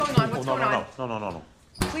going on? No.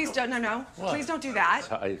 Please don't. No. Please don't do that.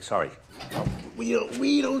 Sorry.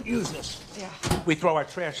 We don't use this. Yeah. We throw our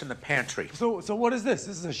trash in the pantry. So what is this?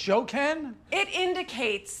 This is a show can? It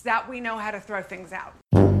indicates that we know how to throw things out.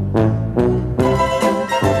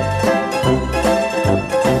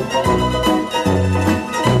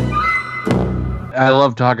 I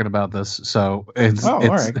love talking about this, so it's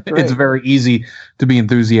right, very easy to be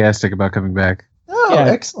enthusiastic about coming back. Oh, yeah,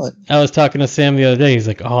 excellent. I was talking to Sam the other day. He's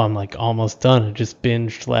like, I'm like almost done. I just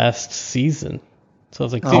binged last season. So I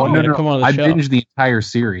was like, come on the show. I binged the entire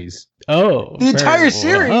series. Oh. The entire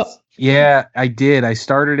series? Oh. Yeah, I did. I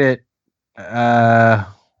started it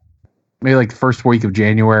maybe like the first week of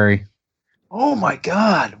January. Oh my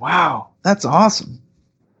God. Wow. That's awesome.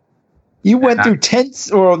 You went through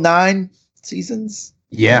 9 seasons?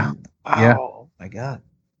 Yeah. Wow. Yeah. Oh my God.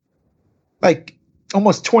 Like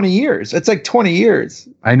almost 20 years. It's like 20 years.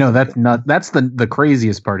 I know that's the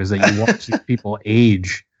craziest part is that you watch these people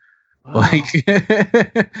age. Wow. Like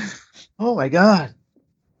oh my God.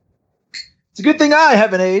 It's a good thing I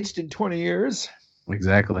haven't aged in 20 years.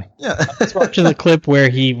 Exactly. Yeah. I was watching the clip where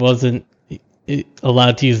he wasn't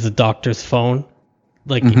allowed to use the doctor's phone.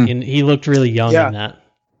 Like he looked really young in that.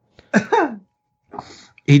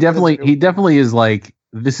 He definitely is like,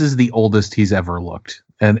 this is the oldest he's ever looked.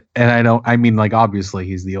 And I mean, like, obviously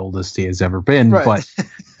he's the oldest he has ever been, right.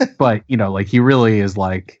 but you know, like he really is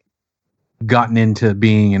like gotten into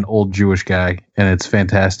being an old Jewish guy, and it's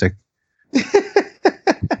fantastic.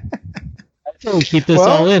 So keep this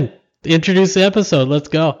all in. Introduce the episode. Let's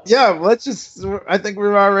go. Yeah, I think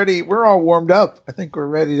we're all warmed up. I think we're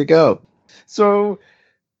ready to go. So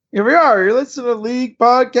here we are. You're listening to League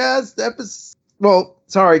Podcast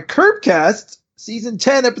Curbcast, Season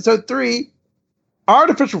 10, Episode 3,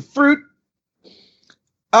 Artificial Fruit.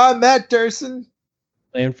 I'm Matt Durson.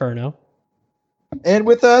 Inferno. And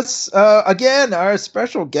with us, again, our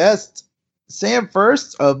special guest, Sam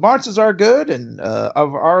First of Monsters Are Good and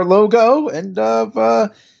of our logo and of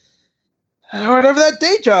whatever that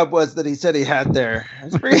day job was that he said he had there.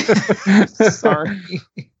 Sorry.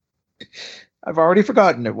 I've already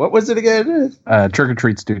forgotten it. What was it again? Trick or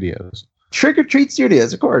Treat Studios. Trick or Treat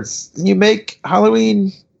Studios, of course. You make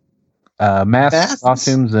Halloween masks,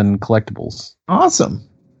 costumes, and collectibles. Awesome.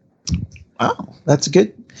 Wow, that's a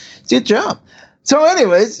good job. So,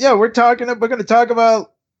 anyways, yeah, we're going to talk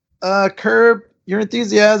about Curb Your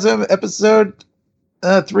Enthusiasm, episode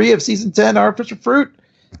 3 of season 10, Artificial Fruit.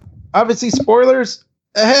 Obviously, spoilers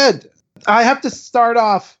ahead. I have to start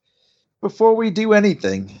off before we do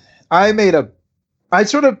anything. I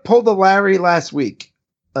sort of pulled a Larry last week.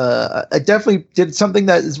 I definitely did something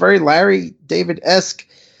that is very Larry David-esque.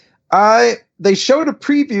 They showed a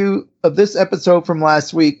preview of this episode from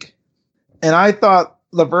last week, and I thought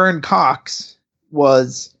Laverne Cox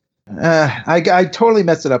was I totally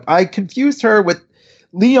messed it up. I confused her with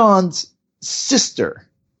Leon's sister,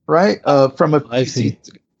 right? From a I see.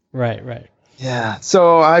 Right. Yeah.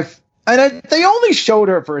 So they only showed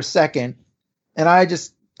her for a second, and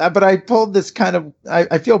but I pulled this kind of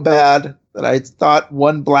I feel bad that I thought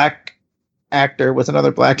one black actor was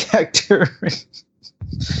another black actor.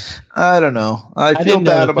 I don't know. I feel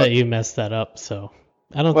bad about that you messed that up, so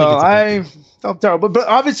I don't well, think I felt terrible. But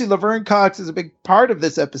obviously Laverne Cox is a big part of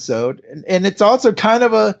this episode. And it's also kind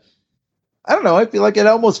of I don't know, I feel like it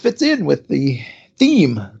almost fits in with the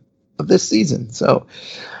theme of this season. So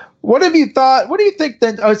what have you thought? What do you think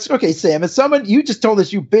then? Okay, Sam, as someone, you just told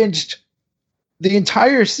us you binged the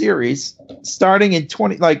entire series starting in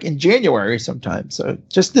in January sometime. So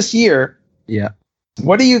just this year. Yeah.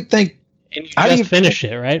 What do you think? And you just finish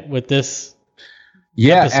it, right? With this.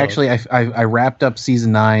 Yeah, episode. actually, I wrapped up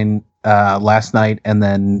season 9 last night, and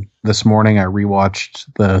then this morning I rewatched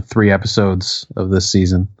the 3 episodes of this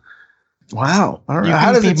season. Wow! All right. You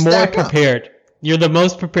How does be it more stack prepared? Up? You're the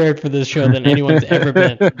most prepared for this show than anyone's ever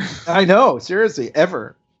been. I know, seriously,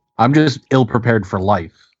 ever. I'm just ill prepared for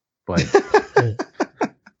life, but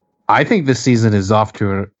I think this season is off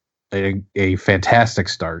to a fantastic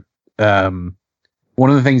start. One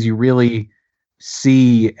of the things you really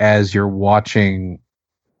see as you're watching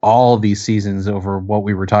all of these seasons over what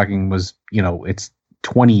we were talking was, it's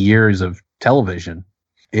 20 years of television.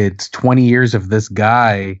 It's 20 years of this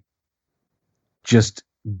guy just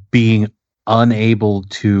being unable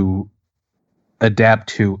to adapt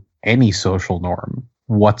to any social norm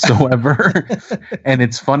whatsoever. And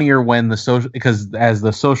it's funnier when because as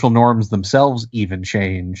the social norms themselves even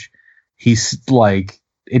change, he's like,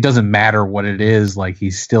 it doesn't matter what it is. Like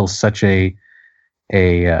he's still such a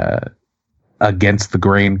against the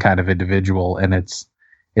grain kind of individual. And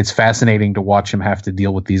it's fascinating to watch him have to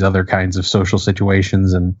deal with these other kinds of social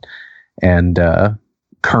situations and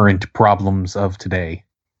current problems of today.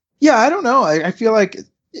 Yeah, I don't know. I feel like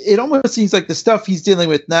it almost seems like the stuff he's dealing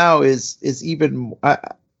with now is even. I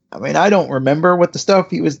mean, I don't remember what the stuff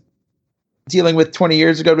he was dealing with 20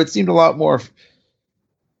 years ago, but it seemed a lot more.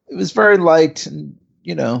 It was very light, and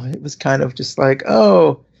it was kind of just like,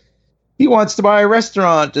 oh, he wants to buy a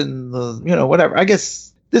restaurant, and whatever. I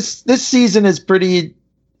guess this season is pretty.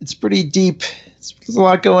 It's pretty deep. There's a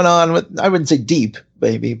lot going on with. I wouldn't say deep,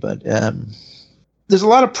 maybe, but there's a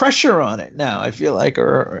lot of pressure on it now. I feel like,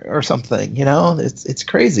 or something. It's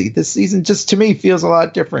crazy. This season just to me feels a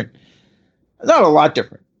lot different. Not a lot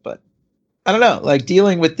different, but I don't know. Like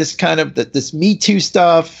dealing with this kind of this Me Too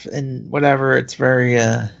stuff and whatever. It's very.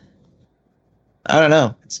 I don't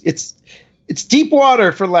know. It's deep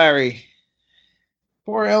water for Larry.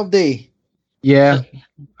 Poor LD. Yeah,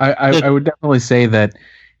 I would definitely say that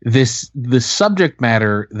the subject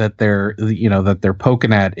matter that they're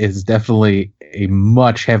poking at is definitely a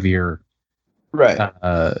much heavier, right?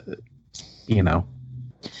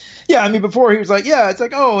 Yeah, I mean, before he was like, yeah, it's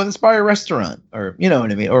like, oh, let's buy a restaurant, or you know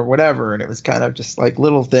what I mean, or whatever, and it was kind of just like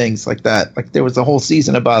little things like that. Like there was a whole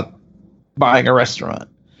season about buying a restaurant,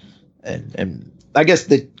 and I guess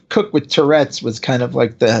the cook with Tourette's was kind of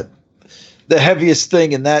like the heaviest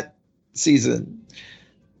thing in that season.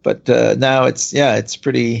 But now it's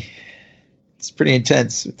pretty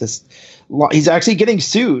intense with this. He's actually getting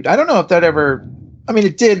sued. I don't know if that ever. I mean,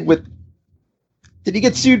 it did with. Did he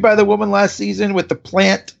get sued by the woman last season with the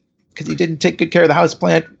plant because he didn't take good care of the house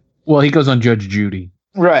plant? Well, he goes on Judge Judy.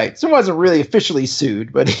 Right, so he wasn't really officially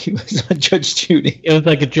sued, but he was on Judge Judy. It was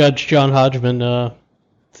like a Judge John Hodgman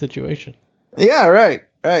situation. Yeah, right.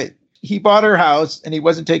 He bought her house and he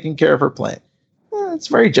wasn't taking care of her plant. It's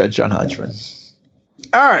very Judge John Hodgman.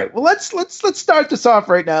 All right, well let's start this off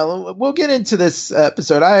right now. We'll get into this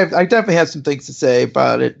episode. I definitely have some things to say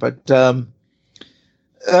about it, but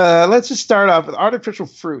let's just start off with artificial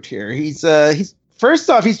fruit here. He's first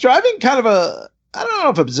off, he's driving kind of I don't know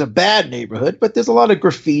if it was a bad neighborhood, but there's a lot of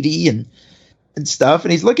graffiti and stuff,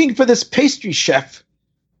 and he's looking for this pastry chef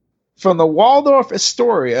from the Waldorf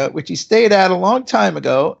Astoria, which he stayed at a long time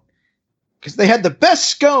ago, because they had the best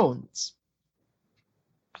scones.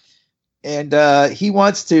 And he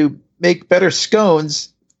wants to make better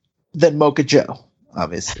scones than Mocha Joe,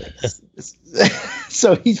 obviously.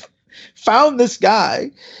 So he found this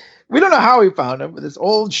guy. We don't know how he found him, but this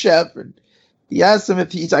old chef. And he asked him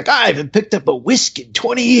if he's like, I haven't picked up a whisk in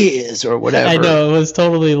 20 years or whatever. I know. It was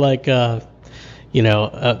totally like,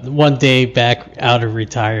 one day back out of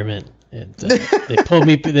retirement. And they pulled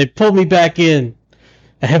me back in.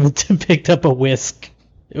 I haven't picked up a whisk.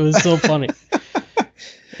 It was so funny.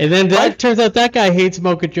 And then turns out that guy hates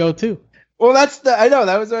Mocha Joe too. Well,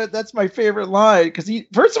 that's my favorite line, because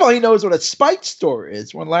first of all, he knows what a spite store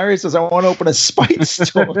is. When Larry says, I want to open a spite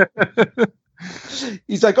store,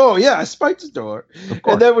 he's like, oh yeah, a spite store.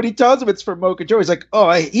 And then when he tells him it's for Mocha Joe, he's like,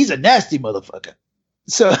 oh, he's a nasty motherfucker.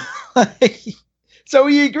 So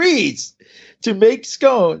he agrees to make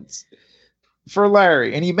scones for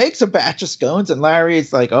Larry, and he makes a batch of scones, and Larry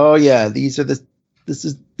is like, oh yeah, this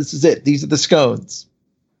is it. These are the scones.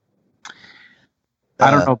 I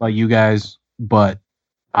don't know about you guys, but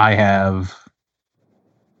I have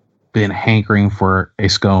been hankering for a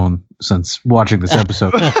scone since watching this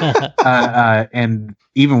episode. And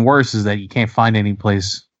even worse is that you can't find any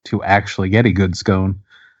place to actually get a good scone.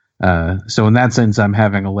 So in that sense, I'm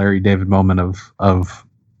having a Larry David moment of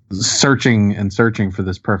searching for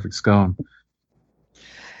this perfect scone.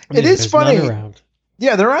 It is funny.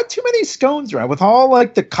 Yeah, there aren't too many scones around. With all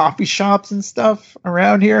like the coffee shops and stuff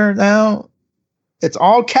around here now, it's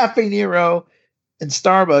all Cafe Nero and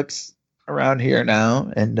Starbucks around here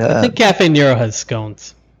now. And I think Cafe Nero has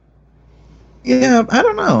scones. Yeah, I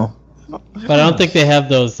don't know. I don't think they have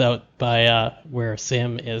those out by where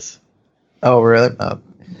Sam is. Oh, really?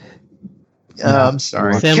 I'm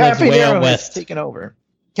sorry. Sam Cafe way Nero out has west. taken over.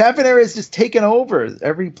 Cafe Nero is just taken over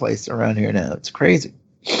every place around here now. It's crazy.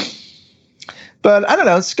 But I don't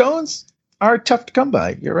know. Scones are tough to come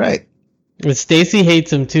by. You're right. But Stacy hates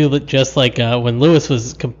them too, just like when Lewis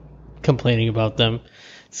was complaining about them,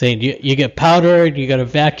 saying you get powdered, you got to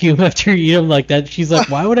vacuum after you eat them like that. She's like,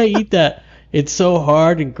 why would I eat that? It's so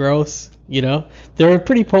hard and gross. They're a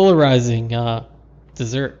pretty polarizing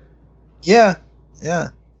dessert. Yeah.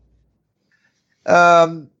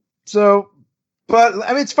 So, but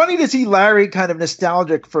I mean, it's funny to see Larry kind of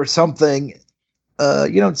nostalgic for something.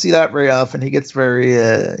 You don't see that very often. He gets very,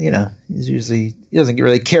 he doesn't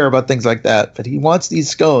really care about things like that, but he wants these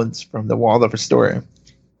scones from the Waldorf Astoria.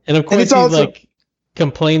 And of course, he's also like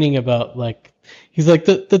complaining about like He's like,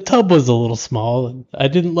 the tub was a little small, and I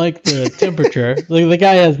didn't like the temperature. Like, the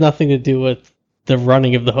guy has nothing to do with the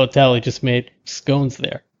running of the hotel. He just made scones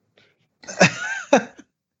there.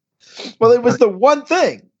 Well, it was the one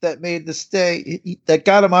thing that made the stay, that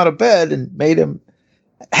got him out of bed and made him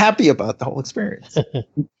happy about the whole experience.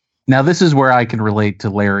 Now, this is where I can relate to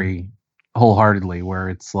Larry wholeheartedly, where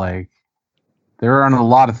it's like, there aren't a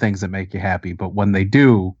lot of things that make you happy, but when they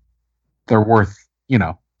do, they're worth,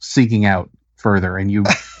 seeking out further, and you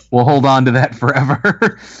will hold on to that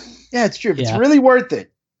forever. Yeah, it's true. If it's really worth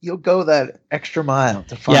it, you'll go that extra mile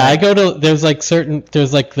to find. Yeah, I go to, there's like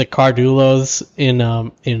the Cardulos in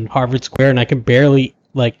Harvard Square, and I can barely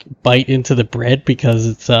like bite into the bread because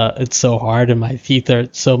it's so hard and my teeth are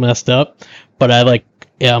so messed up. But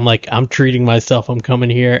I'm treating myself. I'm coming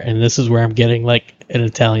here, and this is where I'm getting like an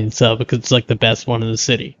Italian sub because it's like the best one in the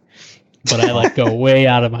city. But I like go way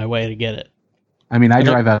out of my way to get it. I mean, I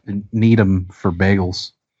drive out to Needham for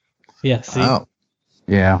bagels. Yeah, see? Wow.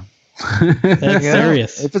 Yeah. That's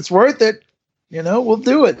serious. If it's worth it, we'll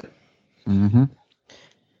do it. Mm-hmm.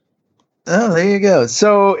 Oh, there you go.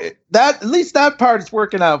 So at least that part is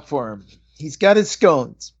working out for him. He's got his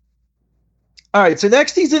scones. All right. So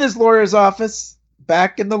next, he's in his lawyer's office.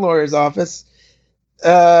 Back in the lawyer's office.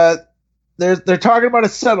 They're talking about a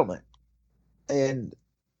settlement, and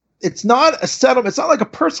it's not a settlement. It's not like a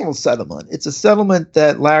personal settlement. It's a settlement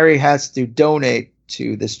that Larry has to donate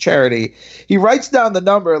to this charity. He writes down the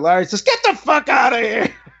number. Larry says, "Get the fuck out of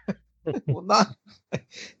here."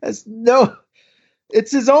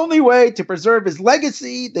 It's his only way to preserve his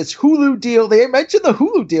legacy. This Hulu deal. They mentioned the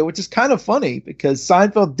Hulu deal, which is kind of funny because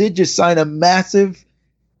Seinfeld did just sign a massive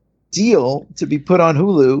deal to be put on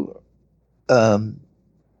Hulu.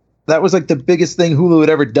 That was like the biggest thing Hulu had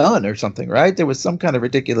ever done or something, right? There was some kind of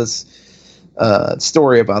ridiculous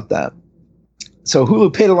story about that. So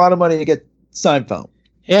Hulu paid a lot of money to get Seinfeld.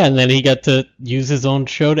 Yeah, and then he got to use his own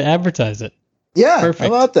show to advertise it. Yeah, perfect. How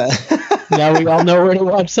about that? Now we all know where to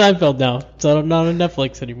watch Seinfeld now. It's not on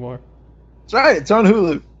Netflix anymore. That's right. It's on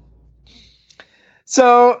Hulu.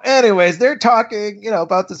 So anyways, they're talking,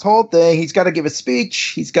 about this whole thing. He's got to give a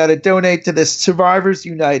speech. He's got to donate to this Survivors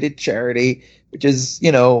United charity, which is,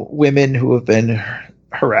 women who have been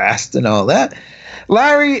harassed and all that.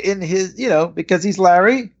 Larry, in his, because he's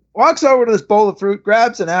Larry, walks over to this bowl of fruit,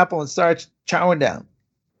 grabs an apple, and starts chowing down.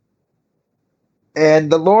 And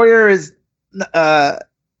the lawyer is,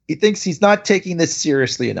 he thinks he's not taking this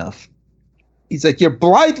seriously enough. He's like, "You're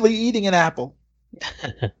blithely eating an apple."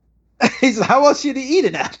 He says, "How else should he eat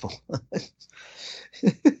an apple?"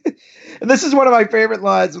 And this is one of my favorite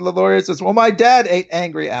lines when the lawyer says, "Well, my dad ate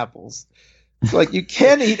angry apples." It's like, you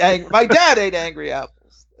can eat angry. My dad ate angry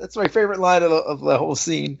apples. That's my favorite line of the whole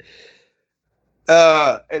scene.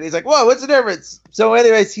 And he's like, "Whoa, what's the difference?" So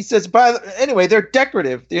anyways, he says, anyway, they're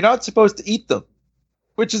decorative. You're not supposed to eat them,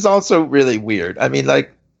 which is also really weird. I mean,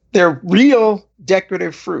 like, they're real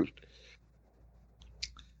decorative fruit.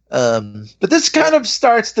 But this kind of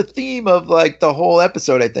starts the theme of like the whole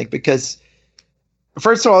episode, I think, because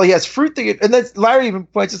first of all, he has fruit and then Larry even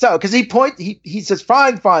points this out because he says,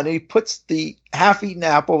 fine. And he puts the half-eaten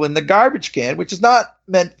apple in the garbage can, which is not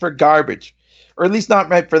meant for garbage, or at least not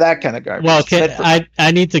meant for that kind of garbage. Well,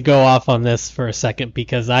 I need to go off on this for a second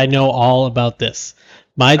because I know all about this.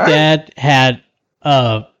 My dad had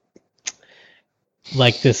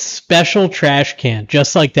like this special trash can,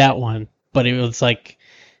 just like that one, but it was like,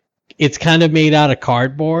 it's kind of made out of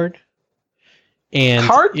cardboard, and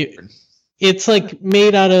it's like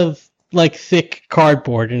made out of like thick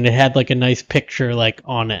cardboard, and it had like a nice picture like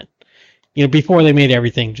on it. Before they made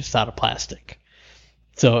everything just out of plastic.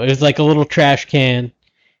 So it was like a little trash can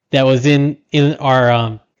that was in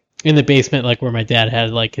our in the basement, like where my dad had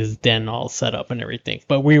like his den all set up and everything.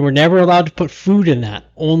 But we were never allowed to put food in that.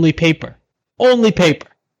 Only paper.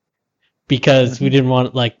 Because we didn't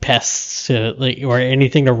want like pests to or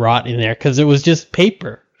anything to rot in there, because it was just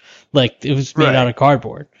paper, like it was made out of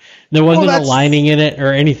cardboard. There wasn't a lining in it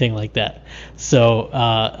or anything like that. So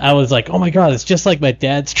I was like, "Oh my god, it's just like my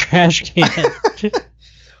dad's trash can."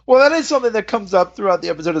 Well, that is something that comes up throughout the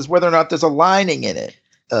episode, is whether or not there's a lining in it.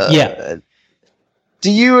 Yeah. Do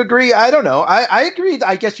you agree? I don't know. I agree.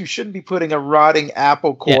 I guess you shouldn't be putting a rotting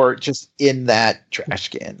apple core just in that trash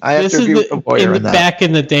can. I have to agree with the lawyer on that. Back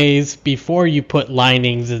in the days before you put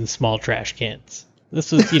linings in small trash cans.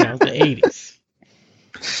 This was, the 80s.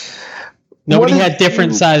 Nobody had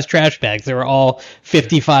different sized trash bags. They were all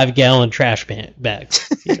 55-gallon trash bags.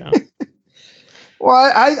 Well,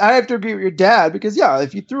 I have to agree with your dad because,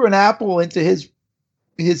 if you threw an apple into his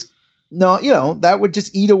that would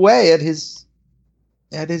just eat away at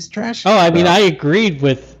his trash. Oh, I mean, I agreed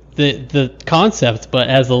with the concept, but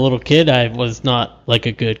as a little kid, I was not like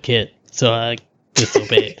a good kid, so I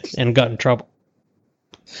disobeyed and got in trouble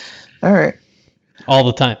All right. all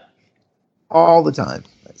the time. All the time.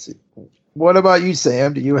 I see. What about you,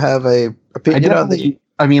 Sam? Do you have a I opinion on the? definitely,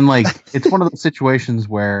 I mean, like, it's one of those situations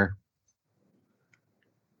where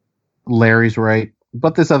Larry's right,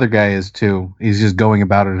 but this other guy is too. He's just going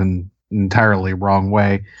about it in an entirely wrong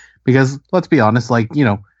way. Because let's be honest, like, you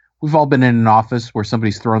know, we've all been in an office where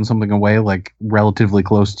somebody's thrown something away, like, relatively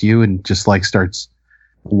close to you and just, like, starts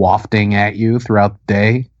wafting at you throughout the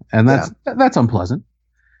day. And that's unpleasant.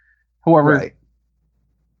 However, Right.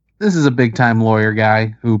 this is a big time lawyer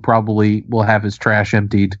guy who probably will have his trash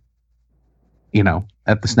emptied, you know,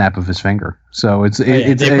 at the snap of his finger. So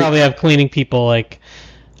They probably have cleaning people. Like,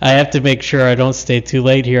 I have to make sure I don't stay too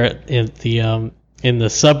late here in the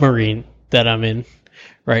submarine that I'm in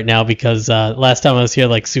right now, because last time I was here,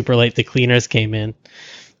 like, super late, the cleaners came in.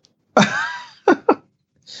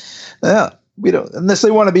 Yeah, we don't unless they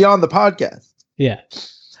want to be on the podcast. Yeah.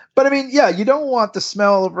 But I mean, yeah, you don't want the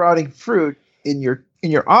smell of rotting fruit in your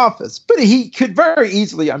office. But he could very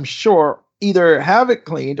easily, I'm sure, either have it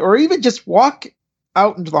cleaned or even just walk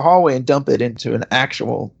out into the hallway and dump it into an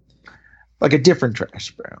actual, like a different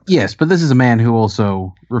trash barrel. Yes, but this is a man who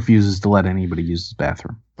also refuses to let anybody use his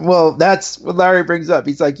bathroom. Well, that's what Larry brings up.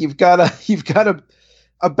 He's like, you've got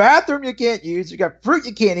a bathroom you can't use, you got fruit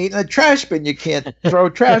you can't eat, and a trash bin you can't throw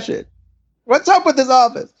trash in. What's up with this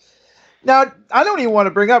office? Now, I don't even want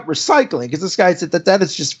to bring up recycling because this guy said that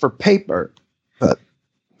is just for paper. But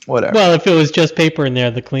whatever. Well, if it was just paper in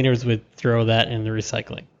there, the cleaners would throw that in the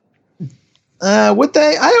recycling. Would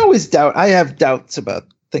they? I always doubt. I have doubts about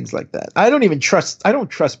things like that. I don't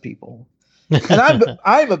trust people. And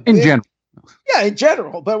I'm a big, In general. Yeah, in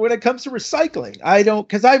general. But when it comes to recycling, I don't,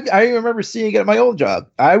 because I remember seeing it at my old job.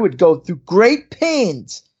 I would go through great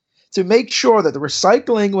pains to make sure that the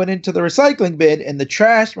recycling went into the recycling bin and the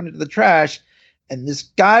trash went into the trash. And this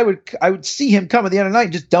guy I would see him come at the end of the night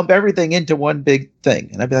and just dump everything into one big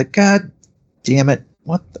thing. And I'd be like, God damn it.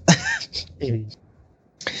 What the?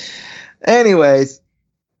 Anyways.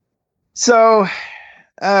 So,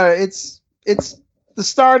 it's the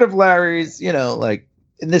start of Larry's, you know, like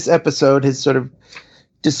in this episode, his sort of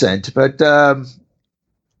descent. But,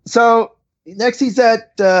 so next he's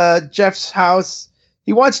at, Jeff's house.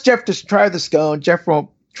 He wants Jeff to try the scone. Jeff won't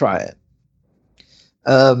try it.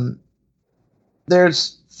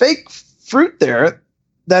 There's fake fruit there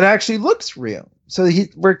that actually looks real. So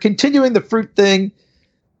we're continuing the fruit thing.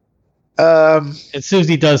 And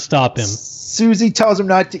Susie does stop him. Susie tells him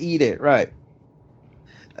not to eat it, right?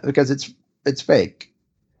 Because it's fake.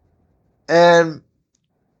 And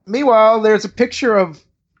meanwhile, there's a picture of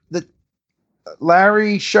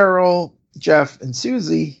Larry, Cheryl, Jeff, and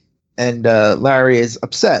Susie. And Larry is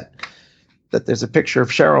upset that there's a picture of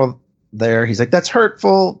Cheryl there. He's like, that's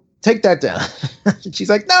hurtful. Take that down. And she's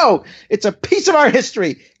like, no, it's a piece of our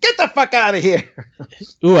history. Get the fuck out of here.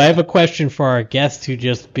 Ooh, I have a question for our guest who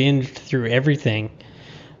just binged through everything.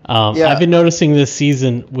 Yeah. I've been noticing this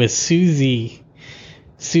season with Susie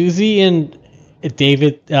and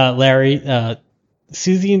David, Larry,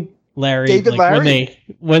 Susie and Larry. David, like Larry?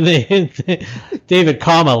 when they David,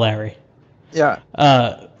 comma Larry. Yeah.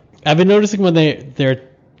 I've been noticing when they're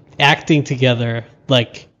acting together,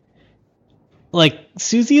 like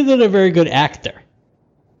Susie isn't a very good actor.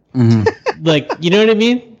 Mm-hmm. Like, you know what I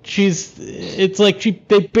mean? It's like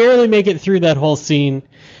they barely make it through that whole scene.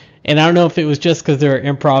 And I don't know if it was just because they were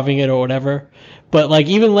improvising it or whatever. But, like,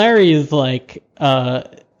 even Larry is like,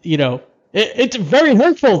 you know, it's very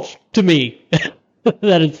hurtful to me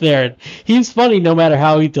that it's there. He's funny no matter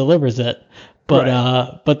how he delivers it. But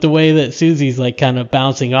Right. But the way that Susie's, like, kind of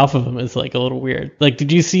bouncing off of him is, like, a little weird. Like,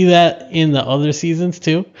 did you see that in the other seasons,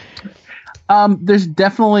 too? There's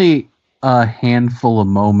definitely a handful of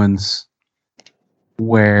moments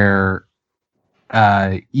where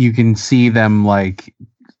you can see them, like,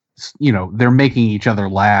 you know, they're making each other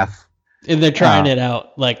laugh. And they're trying it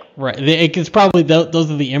out. Like, right. It's probably,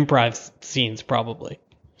 those are the improv scenes, probably.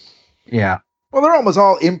 Yeah. Well, they're almost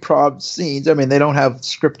all improv scenes. I mean, they don't have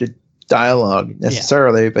scripted dialogue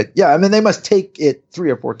necessarily, but yeah, I mean, they must take it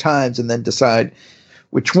 3 or 4 times and then decide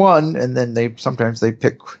which one. And then sometimes they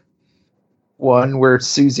pick one where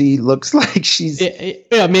Susie looks like she's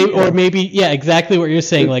maybe exactly what you're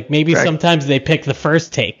saying. Like, maybe Right. sometimes they pick the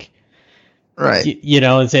first take, right. you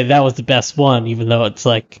know, and say that was the best one, even though it's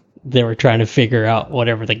like they were trying to figure out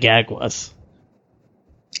whatever the gag was.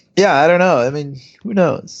 Yeah, I don't know. I mean, who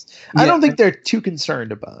knows? I Yeah. don't think they're too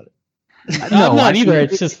concerned about it. I'm not either.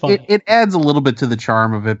 It's just fun. It adds a little bit to the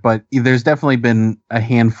charm of it, but there's definitely been a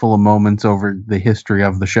handful of moments over the history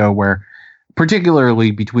of the show where,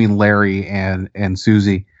 particularly between Larry and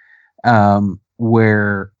Susie,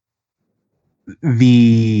 where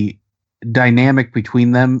the dynamic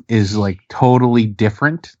between them is like totally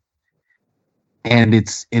different. And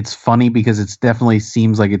it's funny because it definitely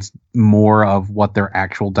seems like it's more of what their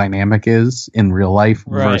actual dynamic is in real life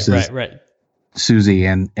versus Susie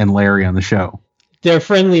and Larry on the show. They're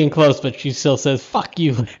friendly and close, but she still says, "Fuck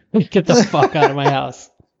you. Get the fuck out of my house."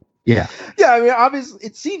 Yeah. Yeah, I mean, obviously,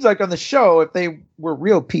 it seems like on the show, if they were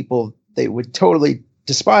real people, they would totally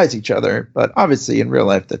despise each other. But obviously, in real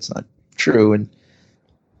life, that's not true. And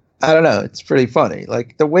I don't know. It's pretty funny.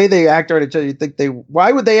 Like, the way they act toward each other, you think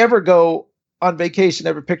why would they ever go on vacation,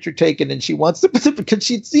 have a picture taken, and she wants to, because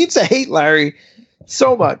she seems to hate Larry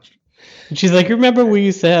so much. And she's like, "Remember we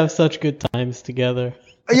used to have such good times together?"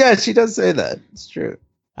 Yeah, she does say that. It's true.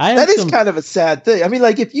 That is kind of a sad thing. I mean,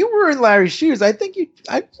 like, if you were in Larry's shoes, I think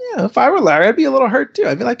if I were Larry, I'd be a little hurt too.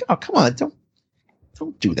 I'd be like, "Oh, come on,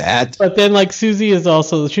 don't do that." But then, like, Susie is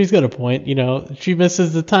also, she's got a point. You know, she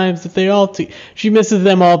misses the times that they all. She misses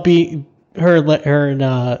them all being her and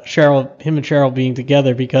Cheryl, him and Cheryl being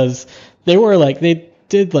together, because they were like, they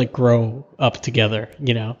did like grow up together.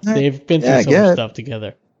 You know, they've been through so much stuff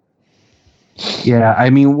together. Yeah, I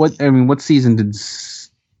mean, what season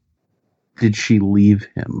did she leave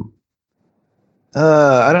him?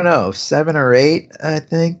 I don't know, 7 or 8, I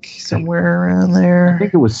think, somewhere around there. I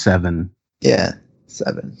think it was 7. Yeah,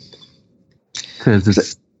 7.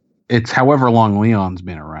 Because it's however long Leon's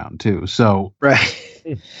been around too. So right.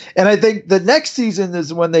 And I think the next season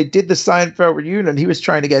is when they did the Seinfeld reunion. He was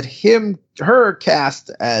trying to get her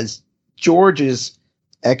cast as George's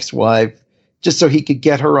ex-wife, just so he could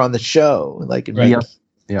get her on the show. Like, Yep.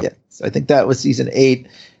 Yeah. So I think that was season 8.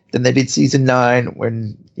 Then they did season 9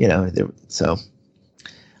 when, so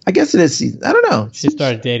I guess it is season. I don't know. She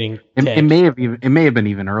started dating. It may have been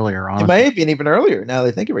even earlier. Honestly. It may have been even earlier. Now that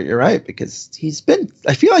I think of it, you're right, because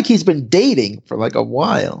I feel like he's been dating for like a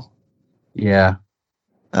while. Yeah.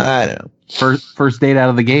 I don't know. First date out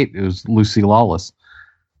of the gate, it was Lucy Lawless.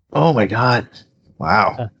 Oh my God.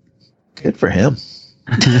 Wow. Good for him.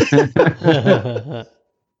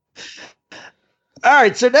 All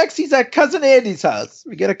right, so next he's at Cousin Andy's house.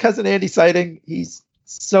 We get a Cousin Andy sighting. He's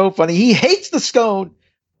so funny. He hates the scone.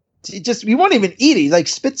 He won't even eat it. He like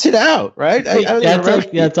spits it out, right?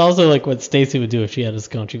 It's also like what Stacy would do if she had a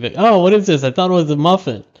scone. She'd be like, "Oh, what is this? I thought it was a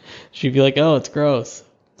muffin." She'd be like, "Oh, it's gross."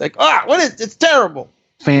 Like, what is? It's terrible.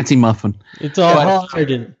 Fancy muffin. It's all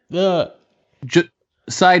hard and.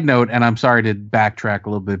 Side note, and I'm sorry to backtrack a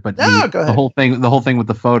little bit, but go ahead. the whole thing with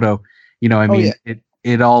the photo,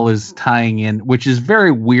 it all is tying in, which is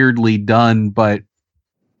very weirdly done, but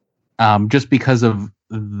just because of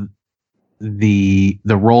the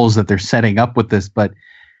roles that they're setting up with this, but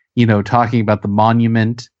talking about the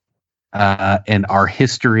monument and our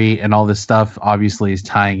history and all this stuff obviously is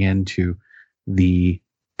tying into the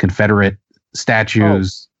Confederate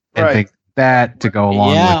statues and things like that to go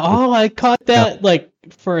along. Yeah, I caught that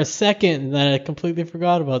for a second, and then I completely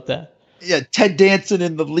forgot about that. Yeah, Ted Danson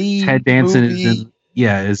in the lead. Ted Danson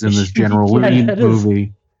is in this General Lee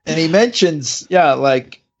movie, and he mentions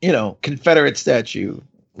Confederate statue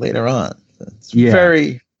later on. It's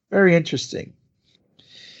very, very interesting.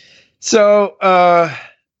 So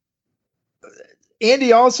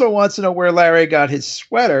Andy also wants to know where Larry got his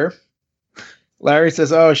sweater. Larry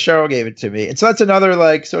says, "Oh, Cheryl gave it to me." And so that's another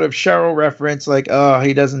sort of Cheryl reference. Like, oh,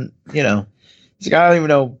 he doesn't, he's like, I don't even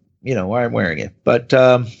know, why I'm wearing it. But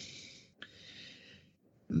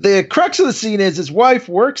the crux of the scene is his wife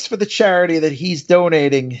works for the charity that he's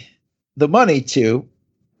donating the money to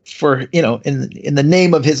for, in the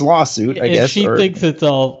name of his lawsuit, I guess. She thinks it's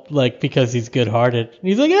all because he's good hearted.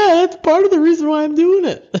 He's like, yeah, that's part of the reason why I'm doing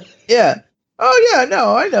it. Yeah. Oh yeah,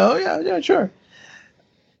 no, I know. Yeah, sure.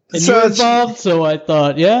 And you're involved, so I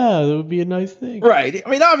thought, yeah, that would be a nice thing. Right. I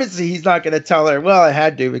mean, obviously, he's not going to tell her, well, I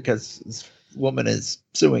had to because this woman is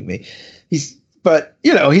suing me. But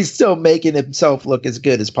he's still making himself look as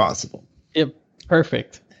good as possible. Yep,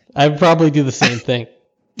 perfect. I'd probably do the same thing,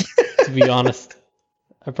 to be honest.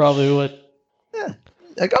 I probably would. Yeah.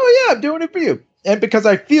 Like, oh, yeah, I'm doing it for you. And because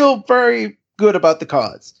I feel very good about the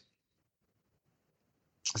cause.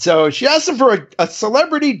 So she asks him for a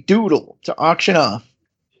celebrity doodle to auction off.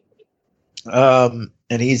 And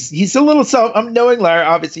he's a little I'm knowing Larry,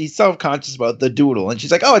 obviously he's self-conscious about the doodle, and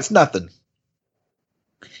she's like, oh, it's nothing.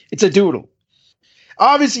 It's a doodle.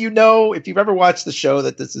 Obviously, if you've ever watched the show,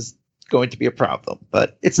 that this is going to be a problem,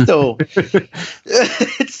 but it's still,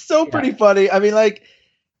 it's still pretty funny. I mean,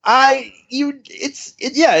 It's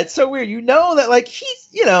so weird. You know that like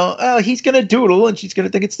he's gonna doodle and she's gonna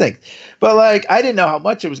think it stinks, but like I didn't know how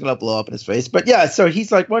much it was gonna blow up in his face. But yeah, so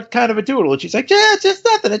he's like, "What kind of a doodle?" And she's like, "Yeah, it's just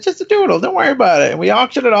nothing. It's just a doodle. Don't worry about it." And we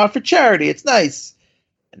auction it off for charity. It's nice.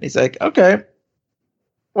 And he's like, "Okay,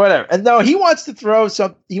 whatever." And no, he wants to throw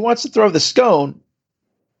the scone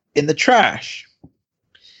in the trash.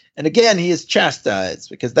 And again, he is chastised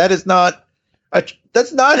because that's not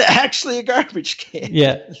actually a garbage can.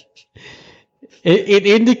 Yeah. It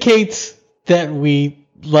indicates that we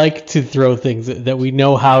like to throw things, that we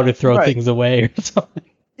know how to throw things away or something.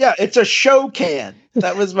 Yeah, it's a show can.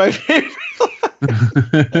 That was my favorite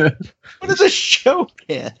line. What is a show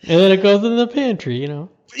can? And then it goes in the pantry, you know.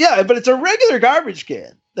 Yeah, but it's a regular garbage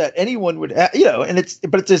can that anyone would have, and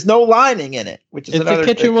there's no lining in it, which is it's another the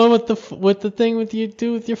kitchen thing. one with the thing you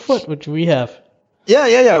do with your foot, which we have.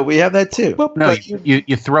 Yeah, we have that too. No, but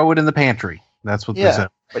you throw it in the pantry. That's what this is.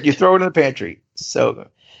 But you throw it in the pantry. So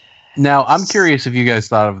now I'm curious if you guys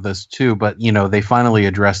thought of this too, but they finally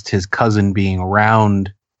addressed his cousin being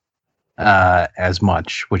around as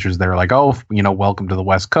much, which was they're like, oh, welcome to the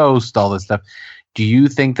West Coast, all this stuff. Do you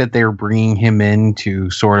think that they're bringing him in to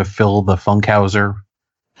sort of fill the Funkhauser?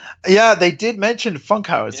 Yeah, they did mention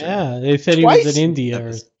Funkhauser. Yeah, they said he was in India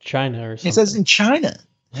or China or something. He says in China.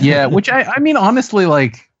 Yeah, which I mean, honestly,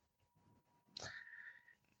 like,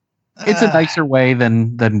 it's a nicer way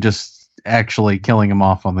than just actually killing him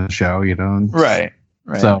off on the show, Right.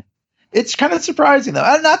 So it's kind of surprising though.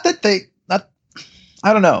 I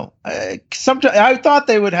don't know. Sometimes I thought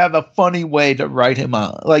they would have a funny way to write him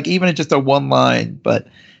out, like even just a one line. But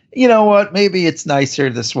you know what? Maybe it's nicer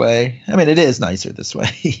this way. I mean, it is nicer this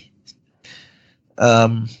way.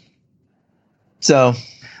 So.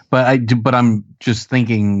 But I'm just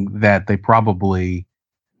thinking that they probably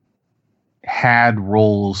had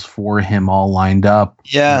roles for him all lined up.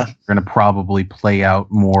 Yeah, they're going to probably play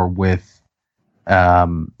out more with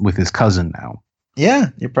his cousin now. Yeah,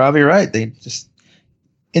 you're probably right. They just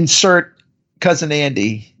insert cousin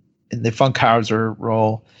Andy in the Funkhauser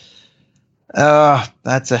role.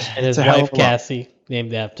 That's a and his a hell of wife a lot. Cassie,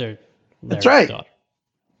 named after Larry's That's right. daughter.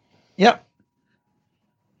 Yep.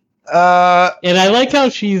 And I like how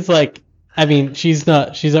she's like, I mean, she's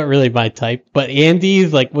not really my type, but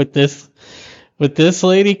Andy's like with this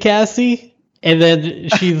lady Cassie, and then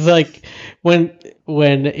she's like, when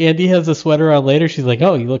Andy has a sweater on later, she's like,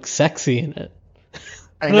 "Oh, you look sexy in it."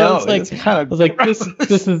 I know. I was like,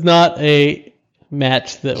 this is not a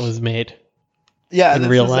match that was made. Yeah, in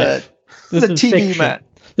real life. This is a TV fiction. match.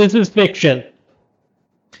 This is fiction.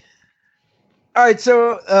 All right,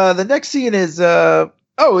 so the next scene is the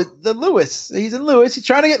Lewis. He's in Lewis. He's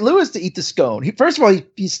trying to get Lewis to eat the scone. First of all,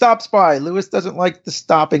 he stops by. Lewis doesn't like the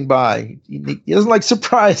stopping by. He doesn't like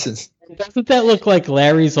surprises. Doesn't that look like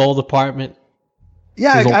Larry's old apartment?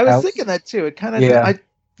 Yeah, His old I was house? thinking that too. It kind of. Yeah.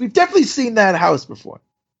 We've definitely seen that house before.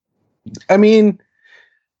 I mean,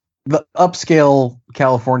 the upscale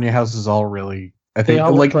California houses all really. I think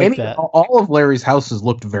all look like that. all of Larry's houses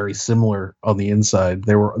looked very similar on the inside.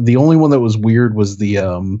 They were the only one that was weird was the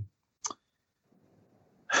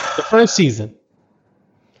first season.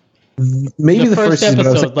 Maybe The the first first season, but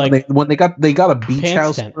I was episode, like, when they got a beach Pants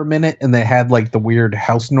house tent. for a minute, and they had like the weird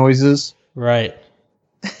house noises. Right.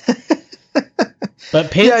 But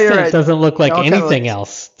Pants Yeah, you're Tent right. doesn't look like All kinda anything like-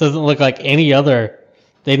 else. Doesn't look like any other.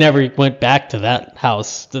 They never went back to that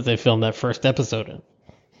house that they filmed that first episode in.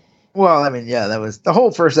 Well, I mean, yeah, that was the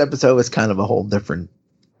whole first episode was kind of a whole different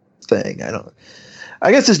thing.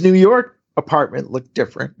 I guess his New York apartment looked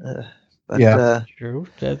different. True.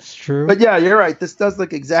 That's true. But yeah, you're right. This does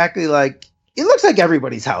look exactly like it looks like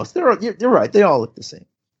everybody's house. You're right. They all look the same.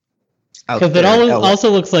 Because it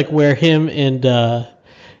also looks like where him and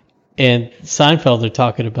Seinfeld are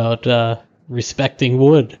talking about respecting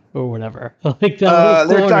wood or whatever. Like that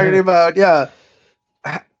they're corner. talking about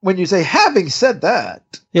when you say having said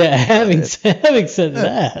that. Yeah, having said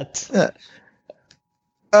that.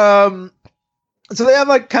 So they have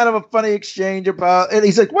like kind of a funny exchange about, and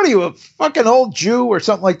he's like, "What are you, a fucking old Jew or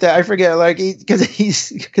something like that?" I forget, like because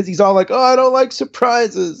he's all like, "Oh, I don't like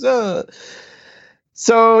surprises."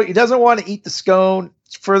 So he doesn't want to eat the scone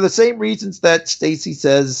for the same reasons that Stacy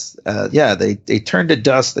says. They turn to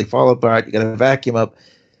dust, they fall apart. You got to vacuum up.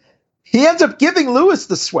 He ends up giving Lewis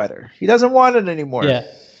the sweater. He doesn't want it anymore. Yeah.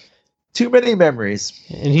 Too many memories.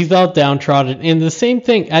 And he's all downtrodden. And the same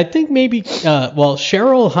thing, I think maybe,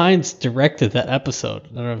 Cheryl Hines directed that episode.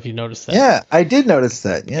 I don't know if you noticed that. Yeah, I did notice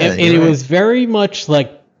that. Yeah, And it was very much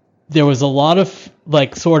like there was a lot of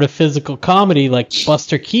like sort of physical comedy. Like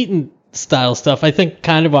Buster Keaton style stuff. I think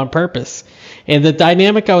kind of on purpose. And the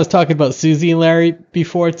dynamic I was talking about Susie and Larry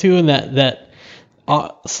before too, and that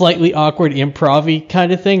slightly awkward improv-y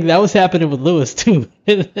kind of thing, that was happening with Lewis too.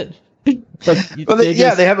 But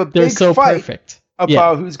they have a big so fight perfect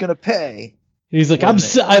about who's going to pay. He's like,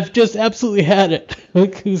 I've just absolutely had it.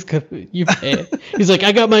 Like, who's gonna you pay it? He's like,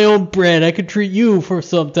 I got my own brand. I could treat you for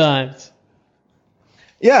sometimes.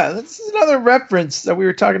 Yeah, this is another reference that we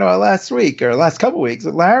were talking about last week or last couple weeks.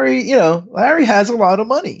 Larry has a lot of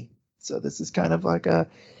money, so this is kind of like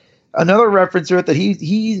another reference to it that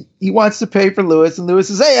he wants to pay for Lewis, and Lewis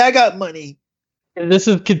says, "Hey, I got money." And this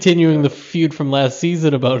is continuing the feud from last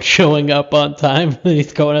season about showing up on time.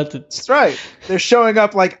 He's going out to. That's right. They're showing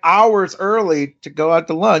up like hours early to go out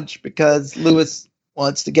to lunch because Lewis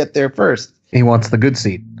wants to get there first. He wants the good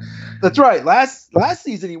seat. That's right. Last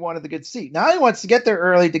season he wanted the good seat. Now he wants to get there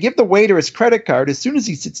early to give the waiter his credit card as soon as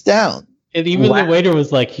he sits down. And even the waiter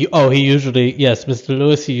was like, Mr.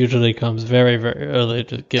 Lewis, he usually comes very, very early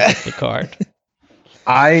to give us the card.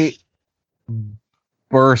 I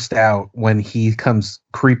burst out when he comes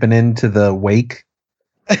creeping into the wake.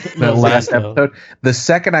 The last episode. The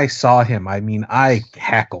second I saw him, I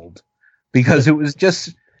cackled because it was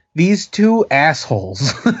just these two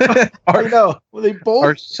assholes. I know. Well, they both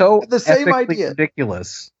are so the same idea.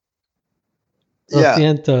 Ridiculous. Lo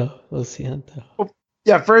siento.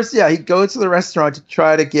 Yeah, first, he goes to the restaurant to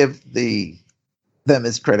try to give them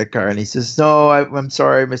his credit card, and he says, "No, I'm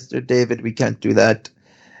sorry, Mr. David, we can't do that."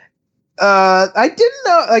 I didn't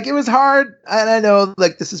know, it was hard, and I know,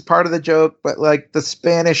 this is part of the joke, but, the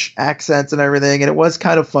Spanish accents and everything, and it was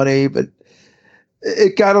kind of funny, but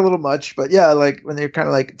it got a little much. But, yeah, when they're kind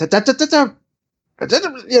of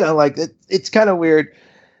it's kind of weird.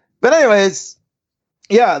 But anyways,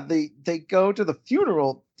 yeah, they go to the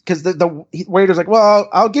funeral, because the waiter's like, well,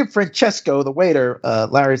 I'll give Francesco, the waiter,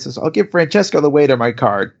 Larry says, I'll give Francesco, the waiter, my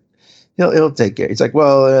card. He'll take care. He's like,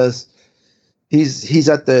 well, he's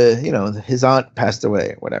at the, his aunt passed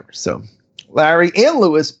away or whatever. So Larry and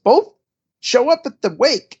Lewis both show up at the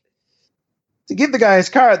wake to give the guy his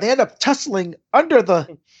card. They end up tussling under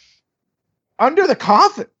the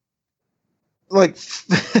coffin. It's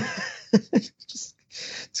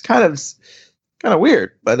kind of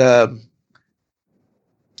weird, but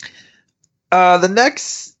the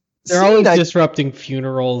next they're always disrupting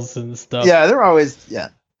funerals and stuff. Yeah, they're always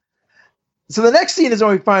So the next scene is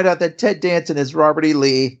when we find out that Ted Danson is Robert E.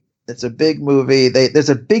 Lee. It's a big movie. There's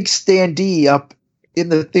a big standee up in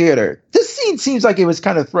the theater. This scene seems like it was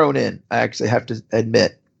kind of thrown in, I actually have to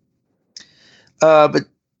admit. But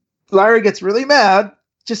Larry gets really mad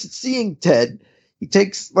just at seeing Ted. He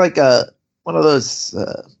takes one of those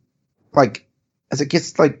as it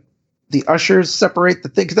gets the ushers separate the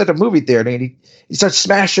thing, because at a movie theater, and he starts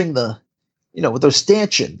smashing with those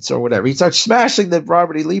stanchions or whatever. He starts smashing the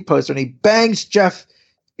Robert E. Lee poster, and he bangs Jeff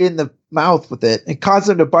in the mouth with it and causes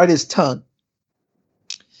him to bite his tongue,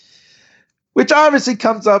 which obviously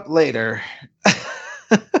comes up later.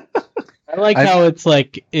 I like how it's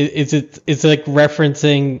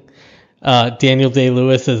referencing Daniel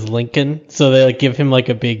Day-Lewis as Lincoln, so they give him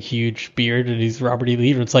a big huge beard, and he's Robert E.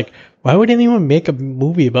 Lee. And it's why would anyone make a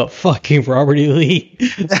movie about fucking Robert E. Lee?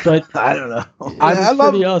 But I don't know. I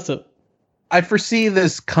love it. Awesome. I foresee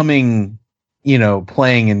this coming,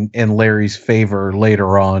 playing in Larry's favor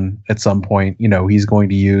later on at some point. He's going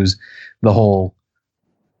to use the whole,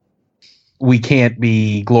 we can't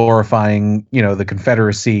be glorifying, the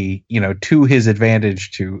Confederacy, to his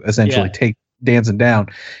advantage to essentially take Danson down.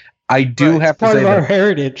 I do have to say part of our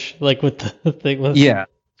heritage, with the thing with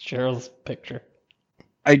Cheryl's picture.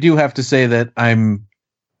 I do have to say that I'm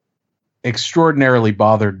extraordinarily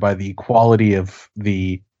bothered by the quality of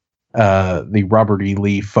the Robert E.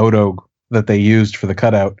 Lee photo that they used for the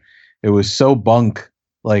cutout. It was so bunk.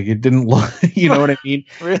 It didn't look, you know what I mean?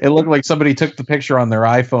 Really? It looked like somebody took the picture on their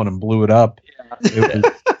iPhone and blew it up. Yeah.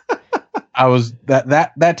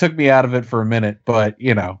 That took me out of it for a minute, but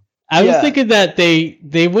I was thinking that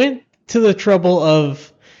they went to the trouble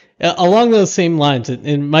of, along those same lines.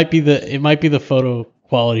 It might be the photo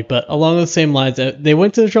quality, but along those same lines, they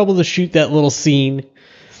went to the trouble to shoot that little scene.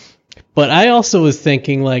 But I also was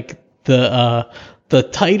thinking the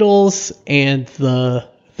titles and the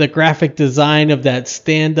graphic design of that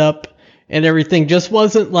stand up and everything just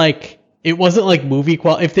wasn't movie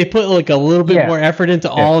quality. If they put a little bit more effort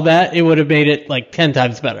into all of that, it would have made it 10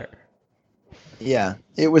 times better. Yeah,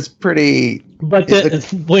 it was pretty. But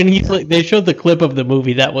when they showed the clip of the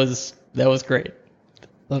movie, that was great.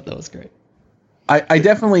 That was great. I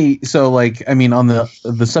definitely on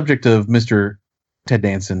the subject of Mr. Ted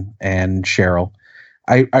Danson and Cheryl,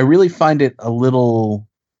 I really find it a little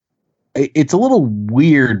it's a little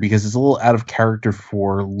weird because it's a little out of character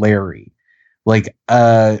for Larry. Like,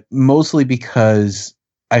 mostly because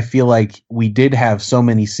I feel like we did have so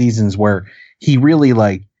many seasons where he really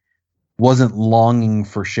like wasn't longing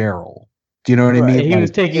for Cheryl. Do you know what I mean? He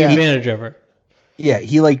was taking advantage of her. Yeah,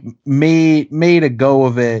 he like made a go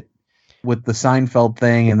of it with the Seinfeld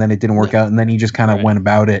thing, and then it didn't work out, and then he just kind of went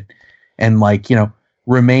about it and like, you know,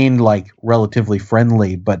 remained like relatively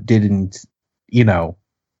friendly, but didn't, you know.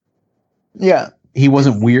 Yeah, he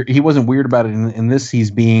wasn't weird. He wasn't weird about it. In this,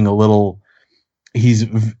 he's being a little. He's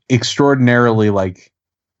extraordinarily like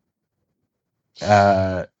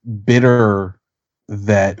bitter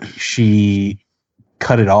that she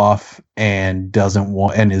cut it off and doesn't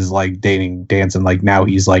want and is like dancing. Like now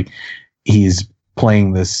he's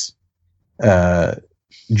playing this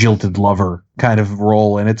jilted lover kind of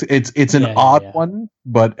role, and it's an odd one,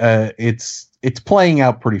 but it's playing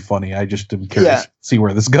out pretty funny. I just am curious to see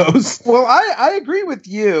where this goes. Well, I agree with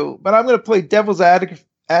you, but I'm going to play devil's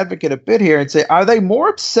advocate a bit here and say, are they more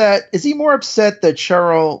upset? Is he more upset that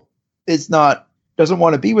Cheryl doesn't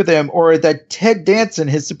want to be with him, or that Ted Danson,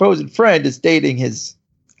 his supposed friend, is dating his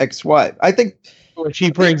ex-wife? I think which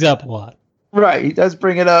he brings up a lot. Right, he does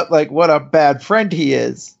bring it up, like what a bad friend he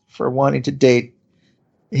is for wanting to date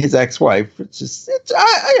his ex-wife.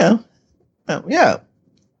 Yeah.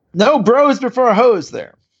 No bros before hoes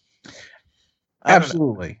there.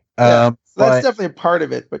 Absolutely. So that's definitely a part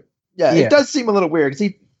of it, but it does seem a little weird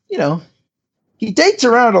because he dates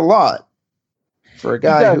around a lot for a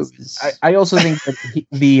guy who's. I also think that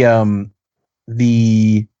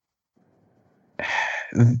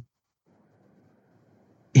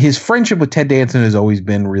his friendship with Ted Danson has always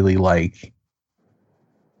been really like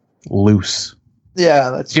loose. Yeah,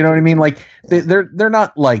 that's. You know what I mean? Like they're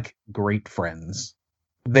not like great friends.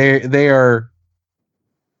 They are.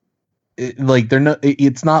 Like they're not.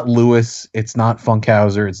 It's not Lewis. It's not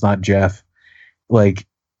Funkhauser. It's not Jeff. Like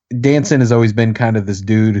Danson has always been kind of this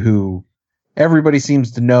dude who everybody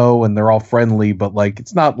seems to know, and they're all friendly. But like,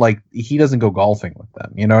 it's not like he doesn't go golfing with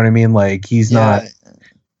them. You know what I mean? Like he's not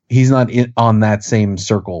on that same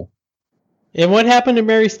circle. And what happened to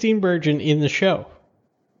Mary Steenburgen in the show?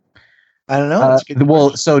 I don't know.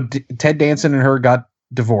 Ted Danson and her got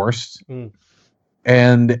divorced,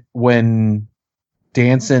 and when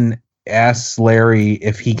Danson asks Larry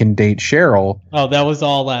if he can date Cheryl. Oh, that was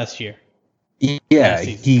all last year. Yeah,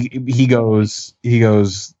 he goes, you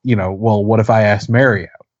know, well, what if I ask Mary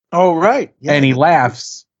out? Oh, right. Yeah, and he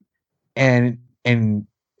laughs and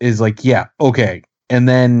is like, yeah, okay. And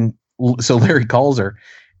then so Larry calls her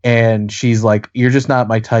and she's like, you're just not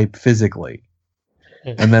my type physically.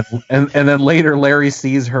 And then and then later Larry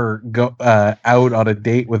sees her go out on a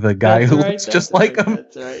date with a guy who looks just like him.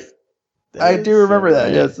 That's right. I do remember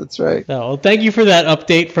that. Yes, that's right. Well, thank you for that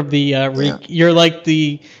update from the. You're like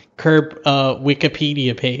the Curb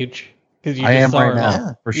Wikipedia page because you I just am right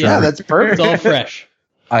now for sure. Yeah, that's perfect. It's all fresh.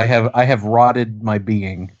 I have rotted my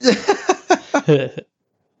being.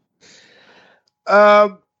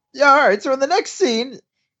 All right. So in the next scene,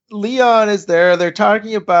 Leon is there. They're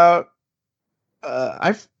talking about.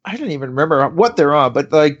 I don't even remember what they're on,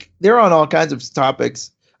 but like they're on all kinds of topics.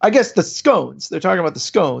 I guess the scones. They're talking about the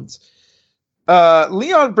scones.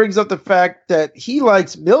 Leon brings up the fact that he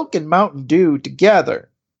likes milk and Mountain Dew together,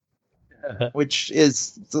 which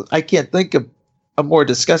is, I can't think of a more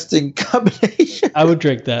disgusting combination. I would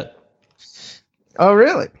drink that. Oh,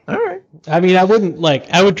 really? All right. I mean, I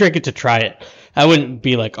would drink it to try it. I wouldn't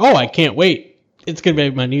be like, oh, I can't wait. It's going to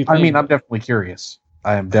be my new thing. I mean, I'm definitely curious.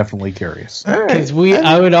 I am definitely curious. Because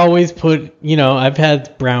I would always put, I've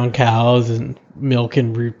had brown cows and milk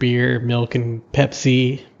and root beer, milk and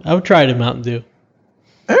Pepsi. I would try it in Mountain Dew.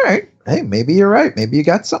 All right. Hey, maybe you're right. Maybe you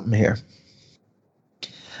got something here.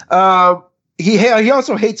 He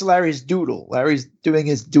also hates Larry's doodle. Larry's doing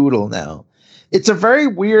his doodle now. It's a very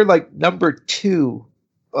weird, like, number 2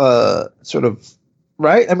 sort of,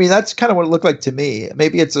 right? I mean, that's kind of what it looked like to me.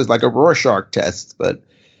 Maybe it's like a Rorschach test, but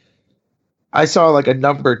I saw like a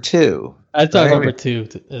number 2. I saw number 2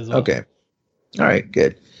 as well. Okay. All right,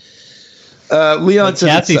 good. Leon said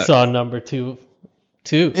Kathy saw number 2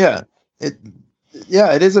 too. Yeah. It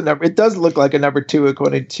is a number. It does look like a number 2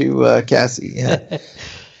 according to Cassie. Yeah.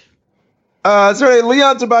 So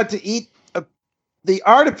Leon's about to eat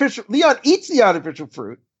Leon eats the artificial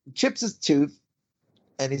fruit, chips his tooth,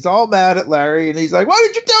 and he's all mad at Larry, and he's like, "Why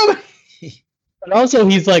did you tell me?" But also,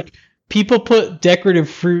 he's like, people put decorative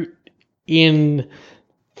fruit in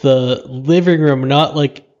the living room, not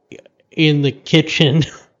like in the kitchen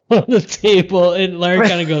on the table. And Larry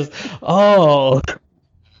kind of goes, "Oh."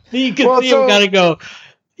 You can see him kind of go,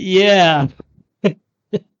 "Yeah."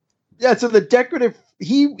 Yeah, so the decorative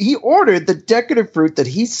he ordered the decorative fruit that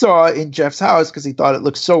he saw in Jeff's house because he thought it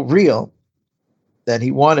looked so real that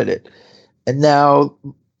he wanted it. And now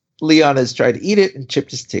Leon has tried to eat it and chipped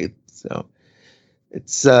his tooth. So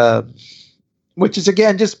it's which is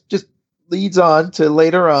again just leads on to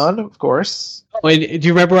later on, of course. Wait, do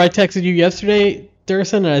you remember I texted you yesterday,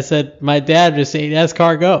 Durson, and I said my dad just ate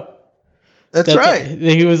escargot. That's right.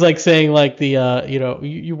 He was like saying like the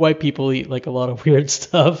you white people eat like a lot of weird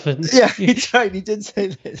stuff, and Yeah, he's right. He did say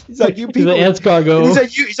this. He's like, you people. He's like, escargot. He's like,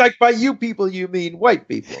 he's like, by you people, you mean white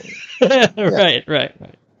people. Right.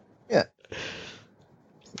 Yeah.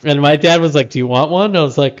 And my dad was like, "Do you want one?" I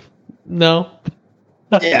was like, "No."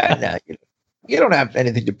 Yeah, no, you don't have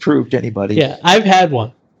anything to prove to anybody. Yeah, I've had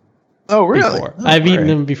one. Oh, really? Before. Oh, I've eaten right.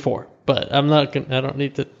 them before, but I'm not gonna. I don't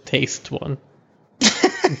need to taste one.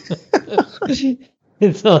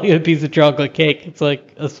 It's not like a piece of chocolate cake. It's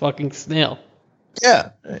like a fucking snail. Yeah.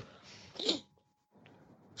 Right.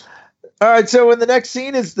 All right. So in the next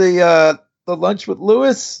scene is the lunch with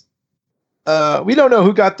Lewis. We don't know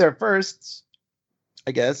who got there first.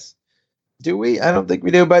 I guess. Do we? I don't think we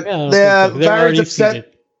do. But Larry's upset.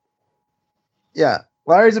 Seated. Yeah,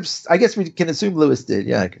 Larry's upset. I guess we can assume Lewis did.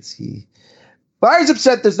 Yeah, because Larry's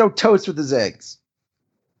upset. There's no toast with his eggs.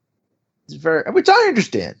 It's which I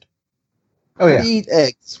understand. Oh yeah. You eat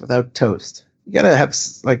eggs without toast. You gotta have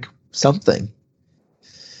like something.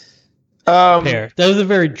 Fair. That was a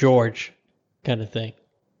very George kind of thing.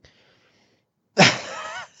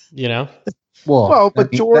 You know? Well,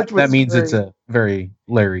 but George that was means very- it's a very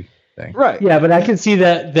Larry thing. Right. Yeah, but I can see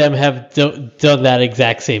that them have done that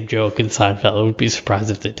exact same joke in Seinfeld. I would be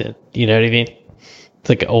surprised if they did. You know what I mean? It's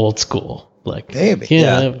like old school. Like, Maybe, can't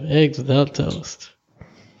yeah. have eggs without toast.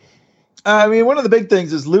 I mean, one of the big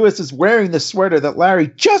things is Lewis is wearing the sweater that Larry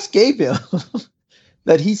just gave him.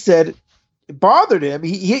 That he said it bothered him.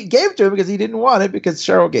 He gave it to him because he didn't want it because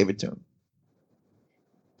Cheryl gave it to him.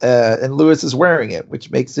 And Lewis is wearing it,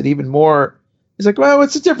 which makes it even more. He's like, well,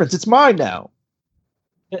 what's the difference? It's mine now.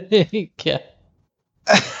 Yeah.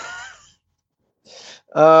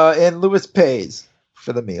 And Lewis pays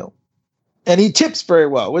for the meal, and he tips very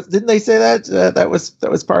well. Didn't they say that? That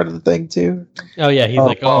was part of the thing too. Oh yeah, he's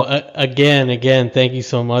again. Thank you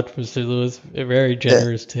so much, Mr. Lewis. A very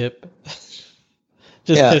generous tip.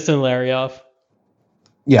 Just pissing Larry off.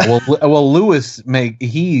 Yeah, well, Lewis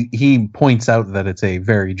he points out that it's a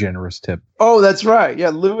very generous tip. Oh, that's right. Yeah,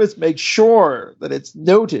 Lewis makes sure that it's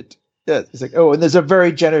noted. Yeah, he's like, oh, and there's a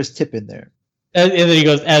very generous tip in there. And then he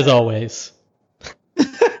goes, as always.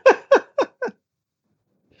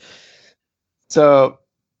 So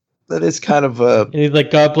that is kind of And he's like,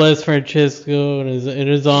 God bless Francesco and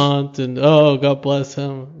his aunt, and oh, God bless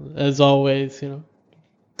him, as always, you know.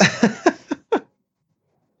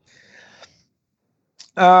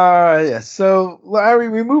 Yeah. So Larry,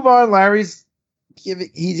 we move on. Larry's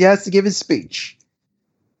he has to give his speech,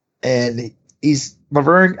 and he's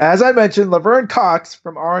Laverne, as I mentioned, Laverne Cox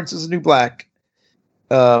from Orange Is the New Black,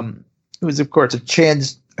 who is of course a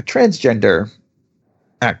transgender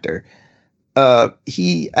actor.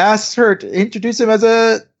 He asks her to introduce him as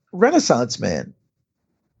a Renaissance man.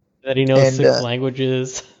 That he knows 6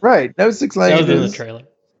 languages. Right, knows 6 languages. That was in the trailer.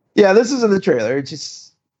 Yeah, this is in the trailer. It's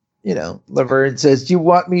just, Laverne says, do you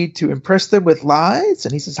want me to impress them with lies?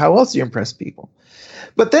 And he says, how else do you impress people?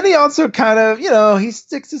 But then he also kind of, he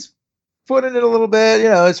sticks his foot in it a little bit,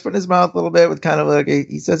 his foot in his mouth a little bit with kind of like,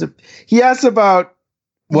 he says, he asks about.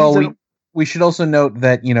 Well, we should also note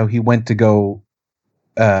that, he went to go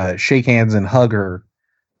shake hands and hug her,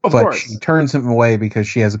 of but course. she turns him away because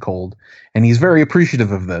she has a cold, and he's very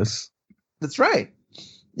appreciative of this. That's right.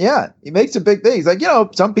 Yeah, he makes a big thing. He's like,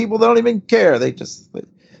 some people don't even care. They just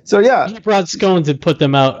so yeah. He brought scones and put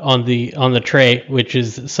them out on the tray, which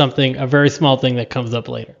is a very small thing that comes up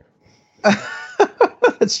later.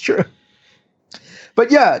 That's true. But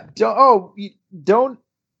yeah, don't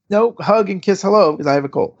hug and kiss hello because I have a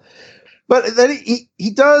cold. But then he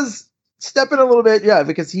does step in a little bit, yeah,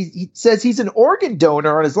 because he says he's an organ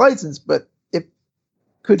donor on his license, but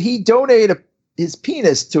could he donate his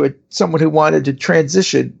penis to someone who wanted to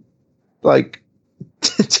transition, like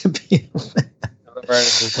to be? Laverne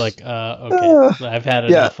is like, okay, I've had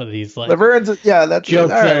enough of these Laverne's, that's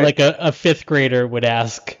jokes right. that like a 5th grader would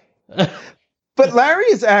ask. But Larry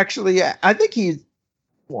is actually, I think he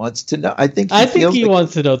wants to know. I think he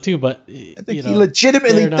wants to know too, but I think he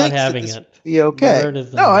legitimately not thinks having this it. be okay.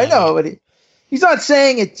 No, I know, but he's not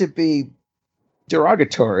saying it to be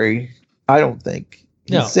derogatory. I don't think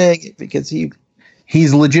he's saying it because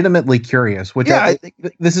he's legitimately curious. Which I think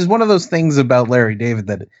this is one of those things about Larry David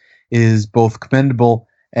that is both commendable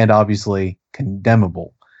and obviously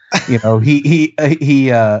condemnable. You know, he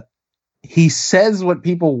says what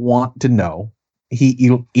people want to know.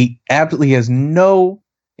 He absolutely has no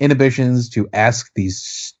inhibitions to ask these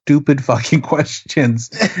stupid fucking questions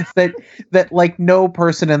that like no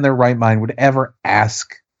person in their right mind would ever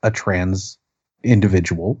ask a trans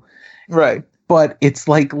individual. Right. But it's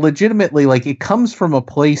like legitimately, like, it comes from a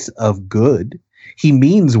place of good. He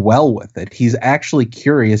means well with it. He's actually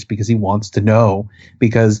curious because he wants to know,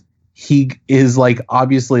 because he is like,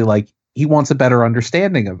 obviously, like, he wants a better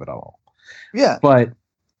understanding of it all. Yeah. But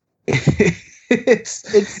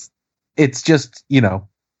it's just, you know.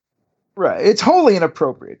 Right. It's wholly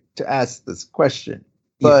inappropriate to ask this question.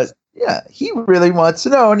 But yeah, he really wants to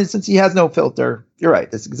know. And since he has no filter, you're right.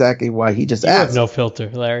 That's exactly why he just You asked. have no filter,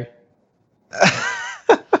 Larry.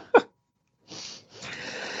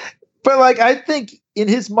 But like, I think in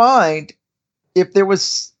his mind, if there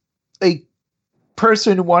was a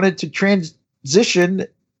person who wanted to transition,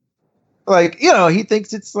 like, you know, he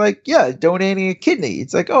thinks it's like, yeah, donating a kidney.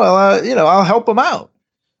 It's like, oh, well, you know, I'll help him out.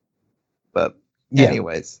 But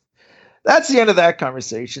anyways, that's the end of that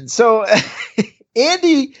conversation. So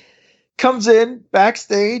Andy comes in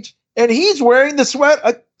backstage and he's wearing the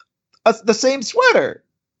same sweater,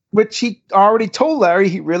 which he already told Larry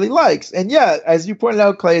he really likes. And yeah, as you pointed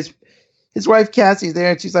out, Clay, his wife Cassie's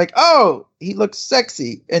there, and she's like, "Oh, he looks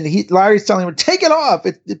sexy," and Larry's telling him, "Take it off.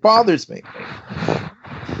 It bothers me."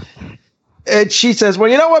 And she says, "Well,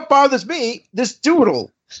 you know what bothers me? This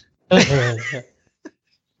doodle." And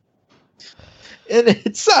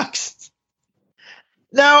it sucks.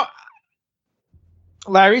 Now,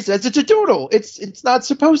 Larry says it's a doodle. It's not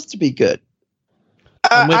supposed to be good.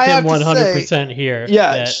 I'm with him 100% here.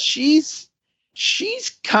 Yeah, she's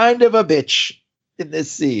kind of a bitch in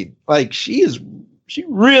this scene. Like, she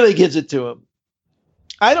really gives it to him.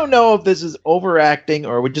 I don't know if this is overacting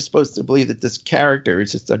or we're just supposed to believe that this character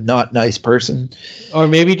is just a not nice person. Or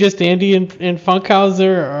maybe just Andy and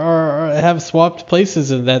Funkhauser have swapped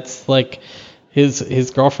places, and that's like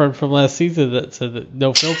his girlfriend from last season that said that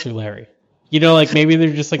no filter, Larry. You know, like maybe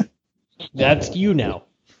they're just like, that's you now.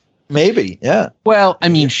 Maybe, yeah. Well, I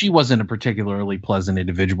mean, she wasn't a particularly pleasant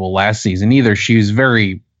individual last season either. She was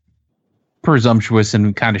very presumptuous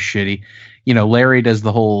and kind of shitty. You know, Larry does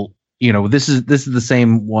the whole, you know, this is the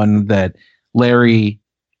same one that Larry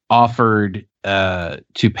offered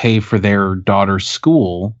to pay for their daughter's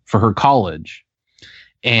school for her college.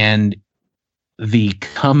 And the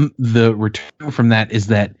return from that is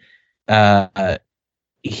that they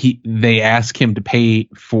ask him to pay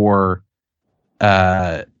for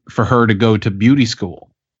her to go to beauty school.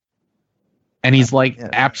 And he's like,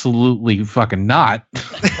 absolutely fucking not.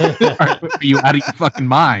 Are you out of your fucking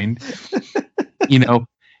mind? You know?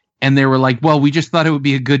 And they were like, well, we just thought it would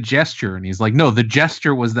be a good gesture. And he's like, no, the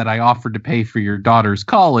gesture was that I offered to pay for your daughter's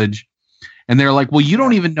college. And they're like, well, you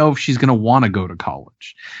don't even know if she's going to want to go to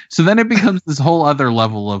college. So then it becomes this whole other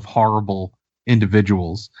level of horrible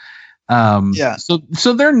individuals.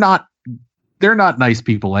 So they're not nice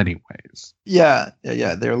people anyways. Yeah.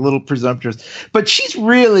 They're a little presumptuous, but she's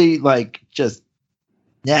really like just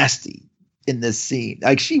nasty in this scene.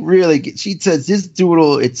 Like, she says this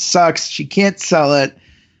doodle, it sucks. She can't sell it.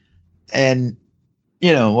 And,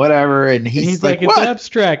 you know, whatever. And he's like, it's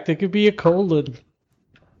abstract. It could be a colon.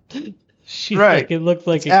 She's like, it looks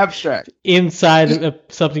like it's abstract inside of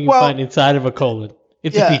something you find inside of a colon.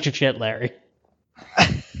 It's a feature shit, Larry.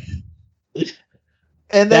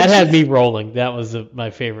 And that had me rolling. That was my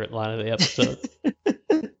favorite line of the episode.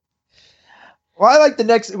 Well, I like the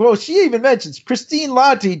next. Well, she even mentions Christine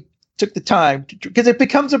Lottie took the time because it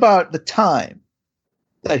becomes about the time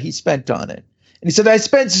that he spent on it. And he said, I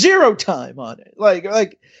spent 0 time on it.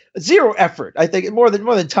 Like 0 effort. I think more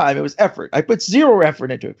than time. It was effort. I put 0 effort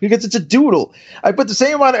into it because it's a doodle. I put the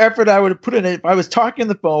same amount of effort I would have put in it if I was talking on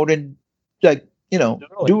the phone and, like, you know,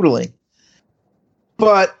 doodling.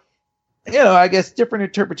 But, you know, I guess different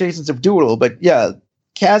interpretations of doodle. But yeah,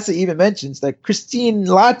 Cassie even mentions that Christine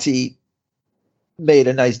Lottie made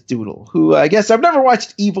a nice doodle, who I guess I've never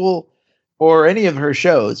watched Evil or any of her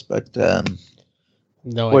shows, but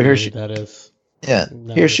no idea who that is. Yeah,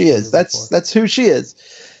 here she is. That's who she is.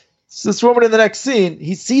 So this woman in the next scene,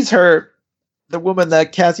 he sees her, the woman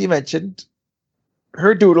that Cassie mentioned.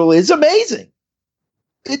 Her doodle is amazing.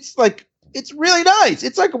 It's really nice.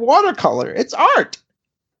 It's like watercolor. It's art.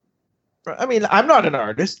 I mean, I'm not an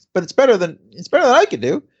artist, but it's better than I can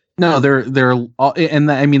do. No, they're all,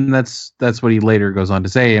 and I mean that's what he later goes on to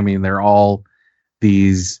say. I mean, they're all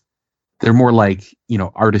these. They're more like, you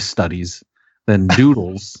know, artist studies than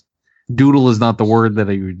doodles. Doodle is not the word that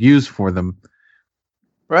I would use for them.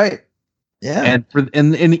 Right. Yeah.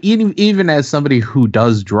 And even as somebody who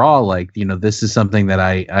does draw, like, this is something that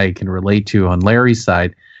I can relate to on Larry's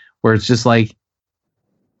side, where it's just like,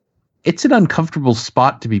 it's an uncomfortable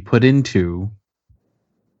spot to be put into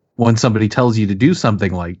when somebody tells you to do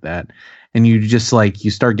something like that. And you just you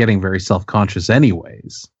start getting very self-conscious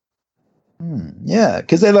anyways. Yeah.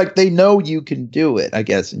 Cause they know you can do it, I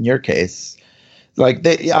guess, in your case.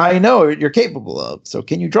 I know you're capable of, so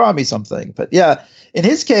can you draw me something? But yeah, in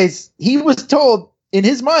his case, he was told, in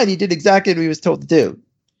his mind, he did exactly what he was told to do.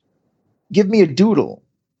 Give me a doodle.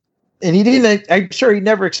 And I'm sure he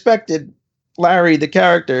never expected Larry, the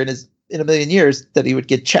character, in a million years, that he would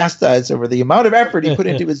get chastised over the amount of effort he put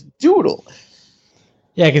into his doodle.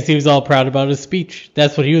 Yeah, because he was all proud about his speech.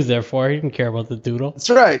 That's what he was there for. He didn't care about the doodle. That's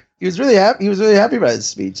right. He was really happy. He was really happy about his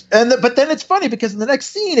speech. But then it's funny because in the next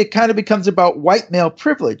scene, it kind of becomes about white male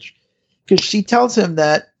privilege, because she tells him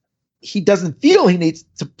that he doesn't feel he needs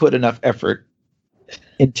to put enough effort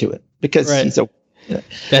into it because he's a.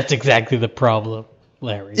 That's exactly the problem,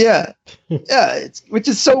 Larry. Yeah, yeah. Which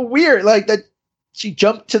is so weird. That she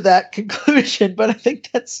jumped to that conclusion, but I think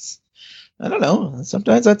I don't know.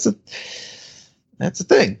 Sometimes that's a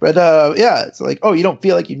thing. But yeah, it's oh, you don't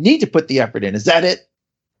feel like you need to put the effort in. Is that it?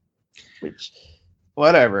 Which,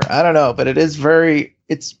 whatever. I don't know, but it is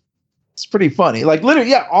it's pretty funny.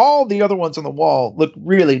 Literally, yeah, all the other ones on the wall look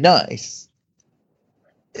really nice.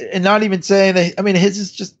 And not even saying that, I mean, his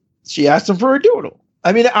is just, she asked him for a doodle.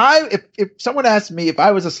 I mean, if someone asked me if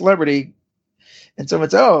I was a celebrity and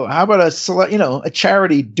someone said, oh, how about a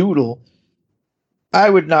charity doodle? I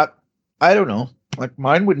would not, I don't know,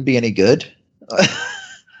 mine wouldn't be any good.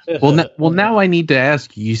 Well, now I need to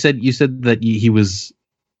ask you. You said that he was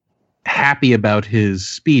happy about his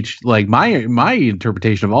speech. My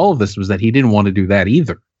interpretation of all of this was that he didn't want to do that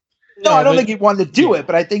either. No, I don't think he wanted to do it,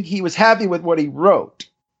 but I think he was happy with what he wrote.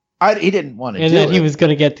 He didn't want to do it. And then he was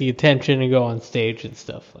going to get the attention and go on stage and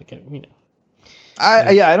stuff. I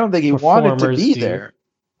don't think he wanted to be there,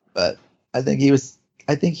 but I think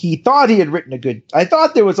he thought he had written I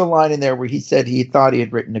thought there was a line in there where he said he thought he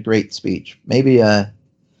had written a great speech. Maybe, I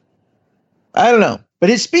don't know. But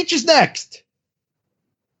his speech is next.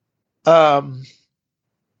 Of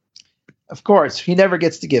course, he never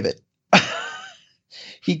gets to give it.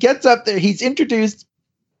 He gets up there. He's introduced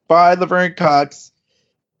by Laverne Cox.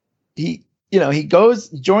 He goes,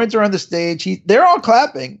 joins her on the stage. They're all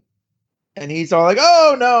clapping. And he's all like,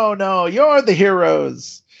 oh, no, you're the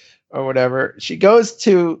heroes. Or whatever. She goes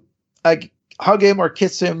to hug him or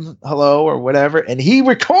kiss him, hello, or whatever, and he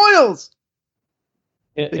recoils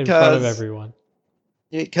in front of everyone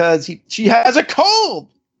because she has a cold,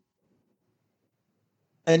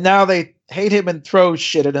 and now they hate him and throw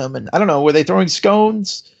shit at him. And I don't know, were they throwing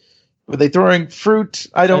scones? Were they throwing fruit?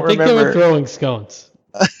 I think remember. They were throwing scones.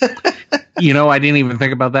 I didn't even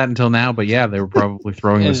think about that until now, but yeah, they were probably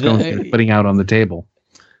throwing the scones and putting out on the table.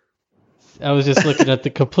 I was just looking at the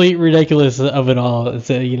complete ridiculous of it all. It's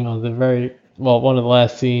the very one of the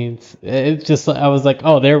last scenes. It's just, I was like,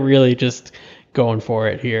 oh, they're really just going for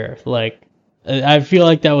it here. I feel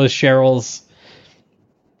like that was Cheryl's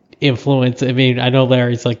influence. I mean, I know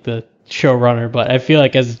Larry's the showrunner, but I feel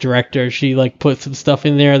like as a director, she put some stuff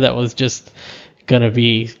in there that was just gonna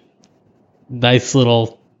be nice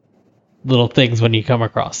little things when you come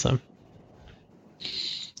across them.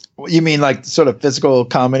 You mean sort of physical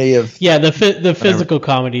comedy of? Yeah, the physical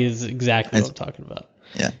comedy is exactly what I'm talking about.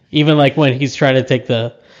 Yeah. Even when he's trying to take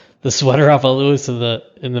the sweater off of Lewis in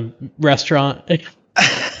the restaurant.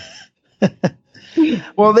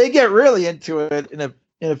 Well, they get really into it in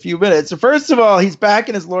a few minutes. So first of all, he's back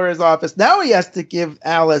in his lawyer's office. Now he has to give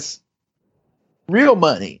Alice real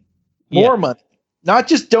money, more money, not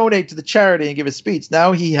just donate to the charity and give a speech.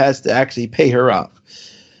 Now he has to actually pay her off.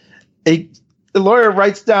 The lawyer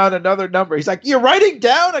writes down another number. He's like, you're writing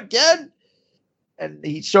down again? And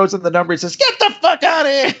he shows him the number. He says, get the fuck out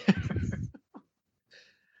of here.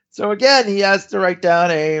 So again, he has to write down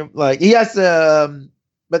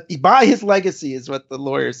but buy his legacy is what the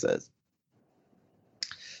lawyer says.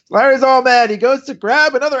 Larry's all mad. He goes to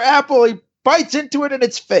grab another apple. He bites into it and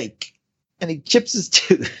it's fake. And he chips his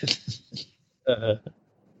tooth.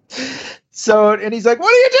 So, and he's like, what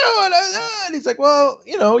are you doing? And he's like, well,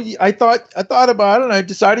 I thought about it and I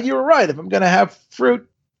decided you were right. If I'm going to have fruit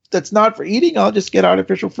that's not for eating, I'll just get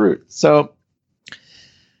artificial fruit. So,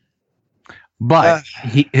 but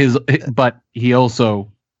he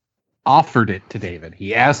also offered it to David.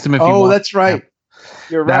 He asked him if he wanted. Oh, that's right.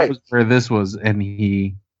 You're right. That was where this was. And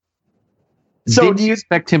he do you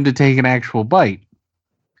expect him to take an actual bite?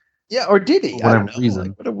 Yeah. Or did he? For whatever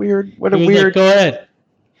reason. What a weird, Go ahead.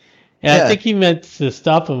 And Yeah. I think he meant to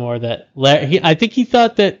stop him, or that I think he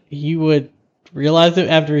thought that he would realize it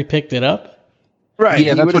after he picked it up. Right.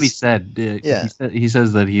 Yeah, that's what he would've- said. Yeah. He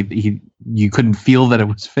says that you couldn't feel that it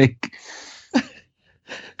was fake.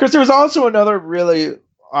 Because there was also another really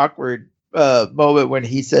awkward moment when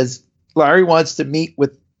he says Larry wants to meet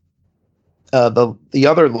with the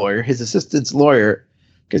other lawyer, his assistant's lawyer,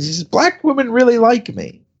 because he says black women really like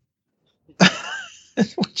me.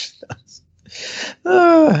 Which does.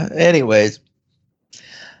 Anyways,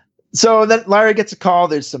 so then Larry gets a call.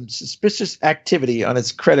 There's some suspicious activity on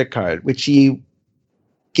his credit card, which he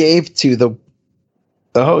gave to the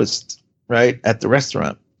host, right, at the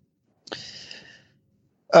restaurant.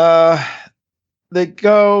 They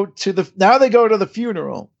go to the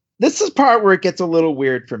funeral. This is part where it gets a little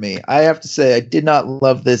weird for me. I have to say, I did not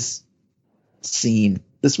love this scene.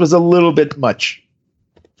 This was a little bit much,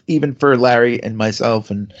 even for Larry and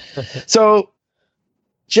myself. And so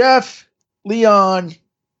Jeff, Leon,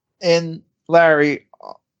 and Larry,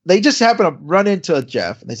 they just happen to run into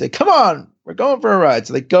Jeff and they say, "Come on, we're going for a ride."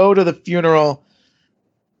 So they go to the funeral,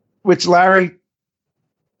 which Larry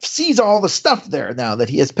sees all the stuff there now that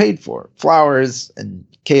he has paid for, flowers and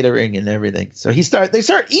catering and everything. So they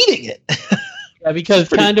start eating it. Yeah, because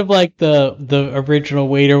kind of like the original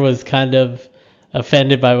waiter was kind of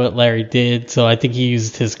offended by what Larry did, so I think he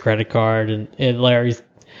used his credit card, and Larry's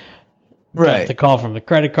got the call from the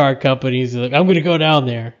credit card company. He's like, "I'm going to go down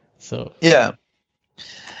there." So yeah.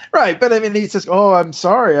 Right, but I mean, he says, "Oh, I'm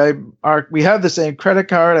sorry. We have the same credit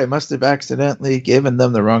card. I must have accidentally given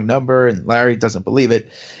them the wrong number." And Larry doesn't believe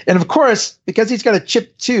it. And of course, because he's got a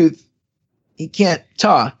chipped tooth, he can't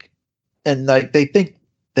talk. And like they think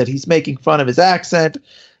that he's making fun of his accent.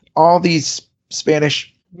 All these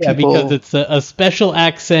Spanish people, because it's a special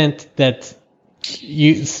accent that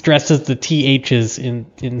stresses the THs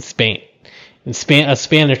in Spain. A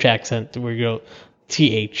Spanish accent where you go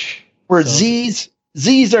TH. Where Z's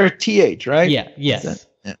are TH, right? Yeah, yes.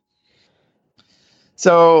 Yeah.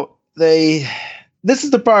 So this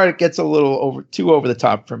is the part that gets a little too over the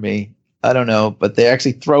top for me. I don't know, but they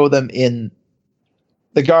actually throw them in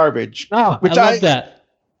the garbage. Oh, I love that.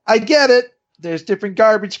 I get it. There's different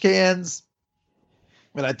garbage cans.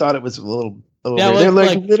 But I thought it was a little weird. They're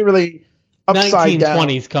like literally upside down.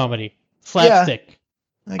 1920s comedy. Slapstick.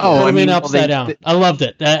 Yeah, I mean, upside down. I loved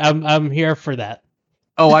it. I'm here for that.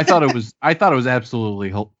 Oh, I thought it was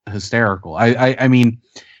absolutely hysterical. I mean,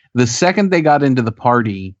 the second they got into the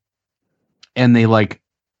party and they like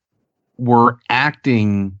were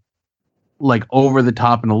acting like over the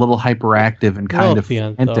top and a little hyperactive and kind of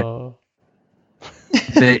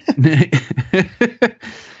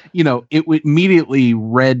you know, it immediately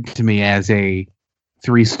read to me as a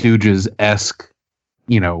Three Stooges-esque,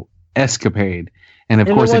 you know, escapade. And of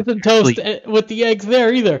course, it wasn't toast with the eggs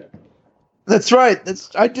there either. That's right.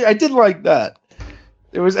 I did like that.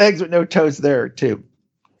 There was eggs with no toast there too.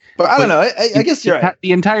 But I don't know. I guess you're right.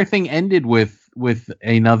 The entire thing ended with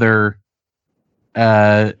another,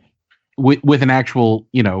 with an actual,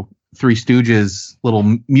 you know, Three Stooges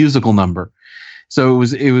little musical number. So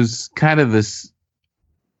it was kind of this.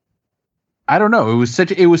 I don't know.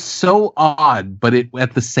 It was so odd, but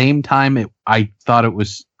at the same time, I thought it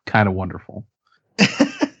was kind of wonderful.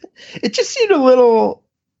 It just seemed a little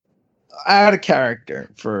out of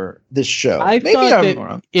character for this show. Maybe I'm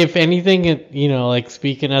wrong. If anything, you know, like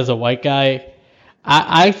speaking as a white guy,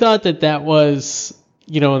 I thought that was,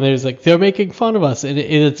 you know, when there's like they're making fun of us, and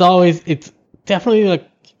it's definitely like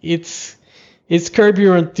it's Curb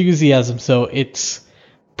Your Enthusiasm, so it's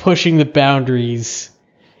pushing the boundaries,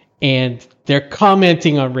 and they're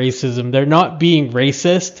commenting on racism. They're not being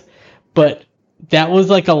racist, but that was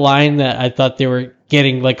like a line that I thought they were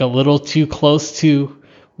getting like a little too close to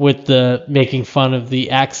with the making fun of the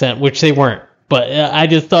accent, which they weren't. But I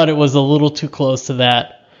just thought it was a little too close to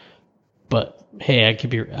that. But hey, I could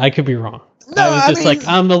be wrong. No, I was just like,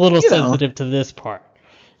 I'm a little sensitive to this part,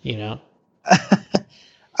 you know.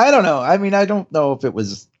 I don't know. I mean, I don't know if it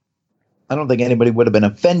was. I don't think anybody would have been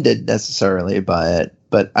offended necessarily by it,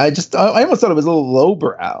 but I almost thought it was a little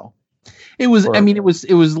lowbrow. It was. I mean, it was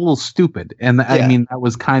a little stupid, and yeah. I mean, that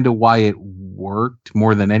was kind of why it worked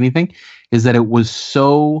more than anything. Is that it was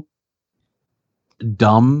so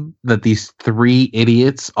dumb that these three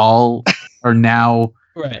idiots all are now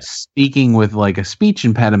speaking with like a speech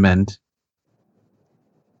impediment.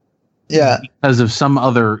 Yeah, because of some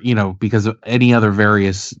other, you know, because of any other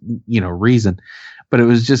various, you know, reason. But it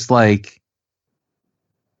was just like.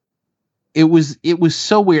 It was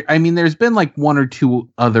so weird. I mean, there's been like one or two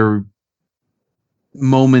other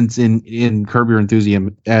moments in Curb Your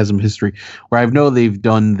Enthusiasm history where I know they've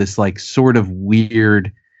done this like sort of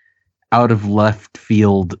weird out of left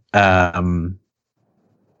field kind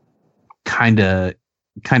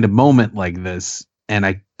of moment like this, and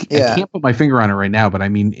I can't put my finger on it right now, but I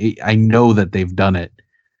mean, I know that they've done it.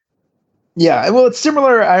 Yeah, well, it's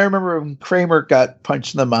similar. I remember when Kramer got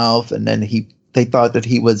punched in the mouth, and then they thought that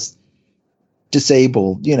he was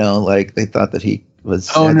disabled. You know, like they thought that he was.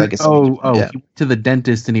 He went to the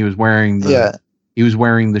dentist, and he was wearing he was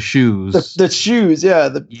wearing the shoes. The shoes, yeah.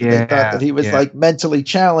 They thought that he was like mentally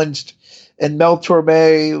challenged, and Mel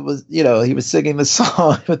Torme was, he was singing the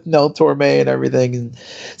song with Mel Torme and everything, and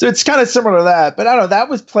so it's kind of similar to that. But I don't know, that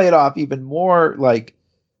was played off even more like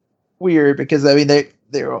weird because I mean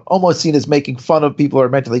they were almost seen as making fun of people who are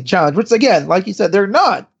mentally challenged, which again, like you said, they're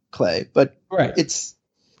not, Clay. But it's,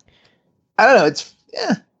 I don't know,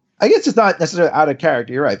 I guess it's not necessarily out of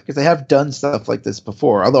character. You're right, because they have done stuff like this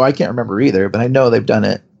before. Although I can't remember either, but I know they've done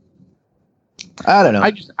it. I don't know.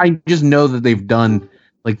 I just know that they've done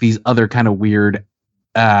like these other kind of weird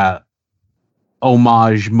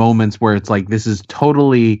homage moments where it's like this is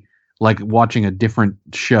totally like watching a different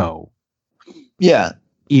show. Yeah.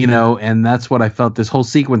 And that's what I felt this whole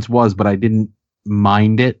sequence was, but I didn't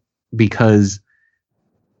mind it because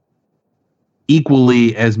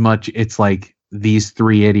equally as much it's like these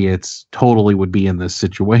three idiots totally would be in this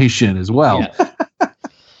situation as well. Yeah.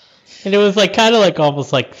 And it was like kind of like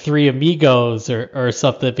almost like Three Amigos or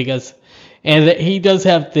something they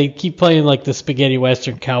keep playing like the spaghetti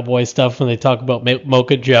western cowboy stuff when they talk about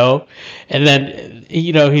Mocha Joe, and then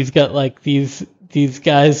he's got like these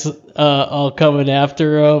guys all coming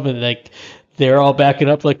after him, and like they're all backing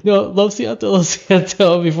up like, no, Lo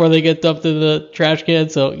Siento before they get dumped in the trash can.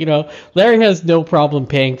 So Larry has no problem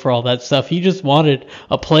paying for all that stuff. He just wanted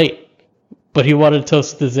a plate, but he wanted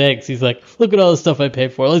toast with his eggs. He's like, look at all the stuff I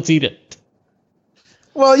paid for, let's eat it.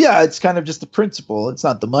 Well, yeah, it's kind of just the principle. It's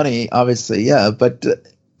not the money, obviously. Yeah, but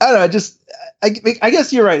I don't know. I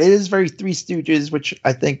guess you're right. It is very Three Stooges, which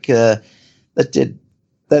I think that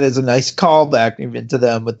is a nice callback even to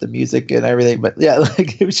them with the music and everything. But yeah,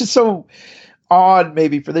 like it was just so odd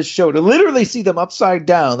maybe for this show to literally see them upside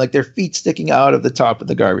down, like their feet sticking out of the top of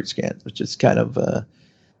the garbage cans, which is kind of.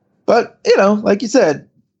 But like you said,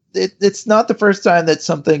 it's not the first time that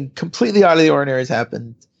something completely out of the ordinary has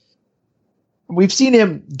happened. We've seen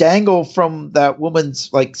him dangle from that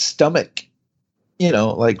woman's like stomach, and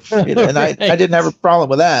I didn't have a problem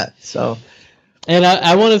with that. So, and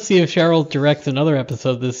I want to see if Cheryl directs another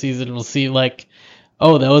episode this season. We'll see that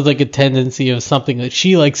was like a tendency of something that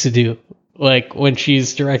she likes to do. Like when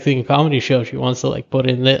she's directing a comedy show, she wants to like put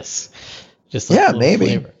in this, just like maybe.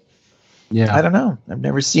 Flavor. Yeah, I don't know. I've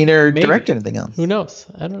never seen her direct anything else. Who knows?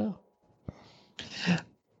 I don't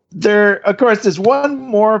know. Of course, there's one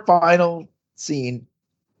more final scene.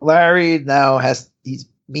 Larry now he's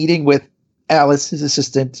meeting with Alice, his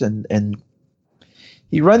assistant, and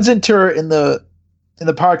he runs into her in the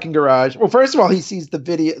parking garage. Well, first of all, he sees the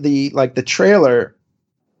video, the trailer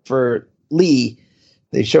for Lee.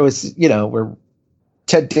 They show us, where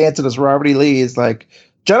Ted Danson as Robert E. Lee is like,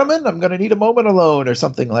 gentlemen, I'm going to need a moment alone or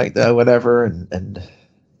something like that, whatever. And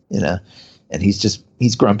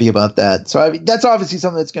he's grumpy about that. So I mean, that's obviously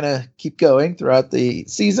something that's going to keep going throughout the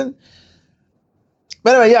season.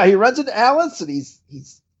 But anyway, yeah, he runs into Alice and he's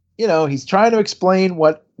trying to explain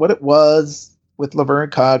what it was with Laverne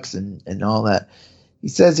Cox and all that. He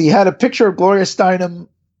says he had a picture of Gloria Steinem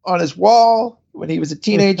on his wall when he was a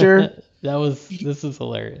teenager. This is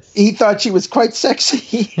hilarious. He thought she was quite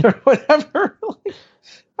sexy or whatever.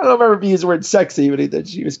 I don't remember if he used the word sexy, but he thought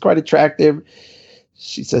she was quite attractive.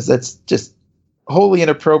 She says that's just wholly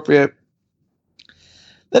inappropriate.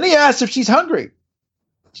 Then he asks if she's hungry.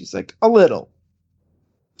 She's like, a little.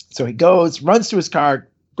 So he goes, runs to his car,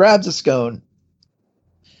 grabs a scone.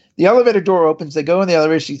 The elevator door opens. They go in the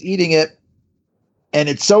elevator. She's eating it. And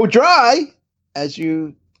it's so dry, as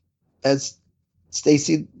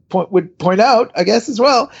Stacy would point out, I guess, as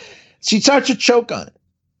well. She starts to choke on it.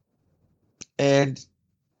 And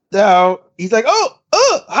now he's like, oh,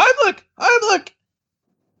 Heimlich.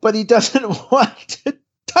 But he doesn't want to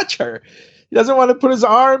touch her. He doesn't want to put his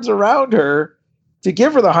arms around her to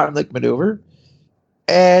give her the Heimlich maneuver.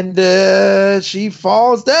 And she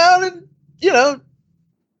falls down and,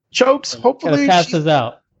 chokes. Hopefully passes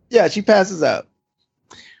out. Yeah, she passes out.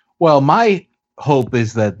 Well, my hope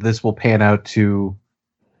is that this will pan out to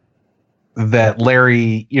that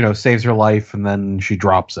Larry, saves her life and then she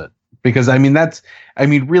drops it. Because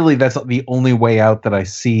really that's the only way out that I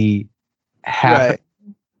see happen.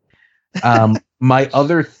 Right. My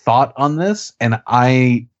other thought on this, and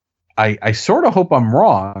I sort of hope I'm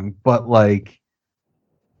wrong, but like,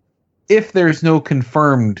 if there's no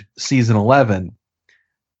confirmed season 11,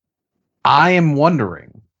 I am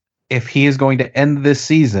wondering if he is going to end this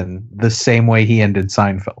season the same way he ended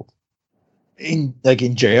Seinfeld. In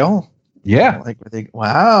jail. Yeah. Like,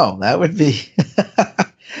 wow, that would be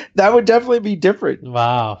that would definitely be different.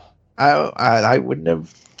 Wow. I wouldn't have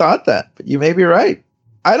thought that, but you may be right.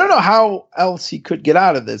 I don't know how else he could get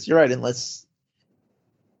out of this. You're right, unless,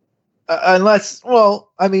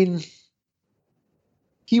 well, I mean,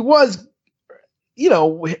 he was,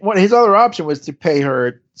 what his other option was to pay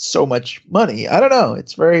her so much money. I don't know.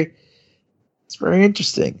 It's very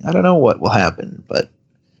interesting. I don't know what will happen, but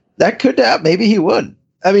that could happen. Maybe he would.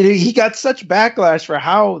 I mean, he got such backlash for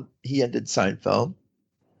how he ended Seinfeld.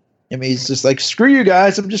 I mean, he's just like, screw you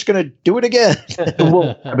guys. I'm just going to do it again.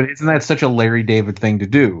 Well, but isn't that such a Larry David thing to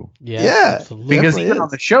do? Yeah. Absolutely. Because even on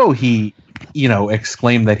the show, he,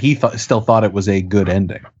 exclaimed that he still thought it was a good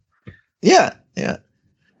ending. Yeah. Yeah.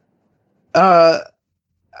 I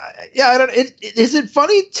don't. Is it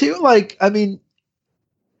funny too? Like, I mean,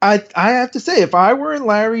 I have to say, if I were in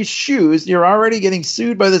Larry's shoes, you're already getting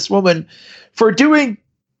sued by this woman for touching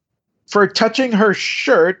her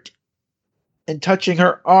shirt and touching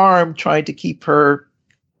her arm, trying to keep her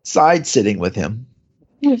side sitting with him.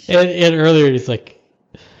 And earlier he's like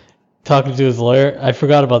talking to his lawyer. I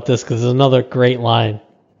forgot about this because there's another great line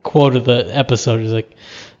quote of the episode. He's like,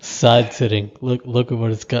 side sitting. Look at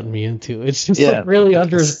what it's gotten me into. It's just like really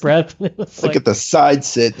under his breath. Look at the side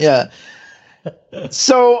sit. Yeah.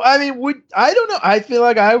 So I mean, I don't know. I feel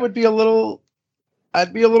like I'd be a little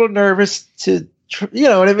nervous to, you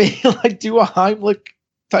know what I mean? Like do a Heimlich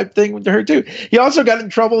type thing with her too. He also got in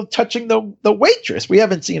trouble touching the waitress. We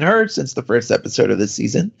haven't seen her since the first episode of this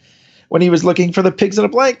season when he was looking for the pigs in a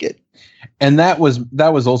blanket. And that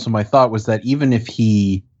was also my thought, was that even if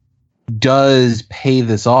he does pay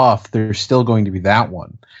this off, there's still going to be that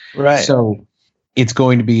one. Right. So it's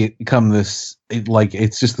going to become this,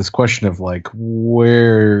 it's just this question of like,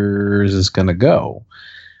 where is this going to go?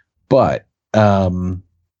 But,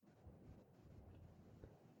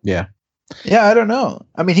 yeah. Yeah, I don't know.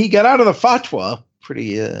 I mean, he got out of the fatwa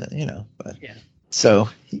pretty, but yeah. So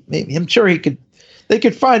maybe I'm sure they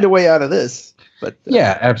could find a way out of this. But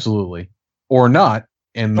yeah, absolutely, or not.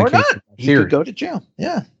 In the or case not, of he could go to jail.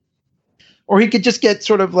 Yeah, or he could just get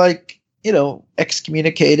sort of like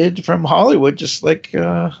excommunicated from Hollywood, just like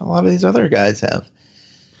a lot of these other guys have.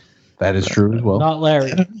 That is true as well. Not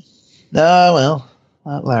Larry. No, well,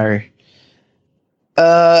 not Larry.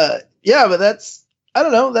 Yeah, but I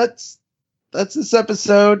don't know. That's this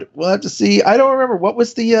episode. We'll have to see. I don't remember what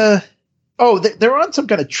was the. They're on some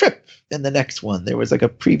kind of trip in the next one. There was like a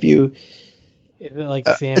preview. Is it like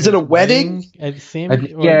is it a wedding? I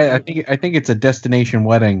think it's a destination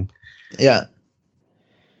wedding. Yeah.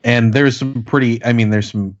 And there's some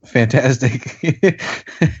fantastic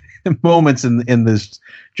moments in this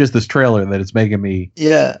trailer that it's making me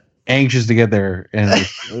anxious to get there, and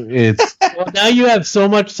it's well, now you have so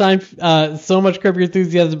much Curb Your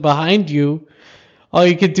Enthusiasm behind you. All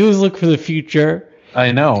you could do is look for the future.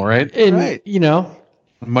 I know, right? And right.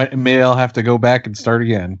 Maybe I'll have to go back and start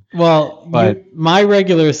again. Well, but my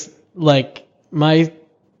regulars, like my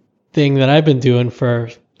thing that I've been doing for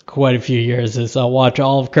quite a few years is I'll watch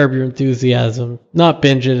all of Curb Your Enthusiasm, not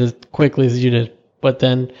binge it as quickly as you did, but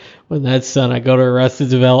then when that's done, I go to Arrested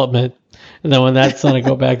Development, and then when that's done, I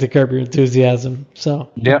go back to Curb Your Enthusiasm.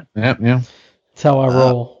 So yeah, that's how I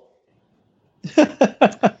roll. Get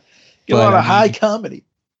a lot of high comedy.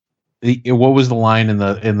 What was the line in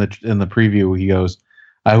the preview? He goes,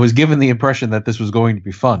 "I was given the impression that this was going to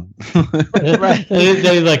be fun." Right.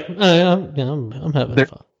 They're like, I'm having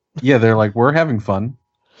fun. Yeah, they're like, we're having fun.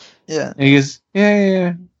 Yeah. And he goes,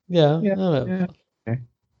 yeah. I'm having fun. Okay.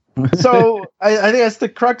 So I think that's the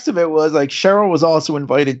crux of it, was like Cheryl was also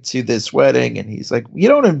invited to this wedding, and he's like, you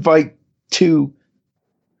don't invite two,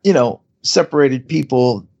 separated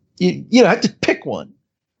people. You have to pick one.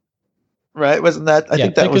 Right? Wasn't that? I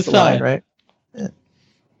think that was the line, right? Yeah.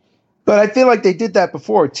 But I feel like they did that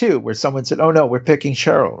before too, where someone said, "Oh no, we're picking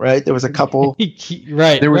Cheryl." Right? There was a couple.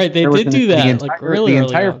 Right. They did do that. The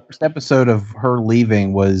entire first episode of her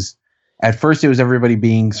leaving was, at first it was everybody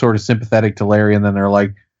being sort of sympathetic to Larry, and then they're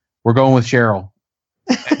like, "We're going with Cheryl,"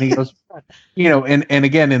 and he goes, and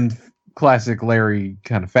again in classic Larry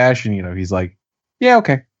kind of fashion, he's like, "Yeah,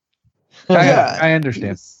 okay, I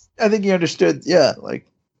understand." I think he understood. Yeah, like.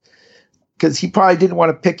 Because he probably didn't want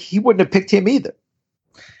to pick. He wouldn't have picked him either.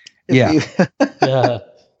 Yeah. Yeah.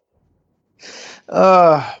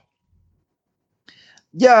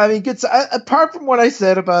 I mean, apart from what I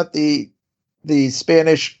said about the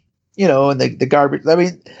Spanish, and the garbage. I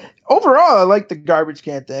mean, overall, I like the garbage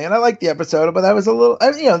can thing, and I like the episode, but I was a little,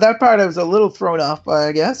 that part I was a little thrown off by,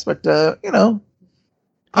 I guess. But I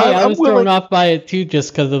was thrown off by it too,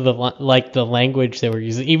 just because of the language they were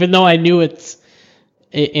using. Even though I knew it's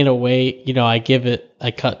in a way,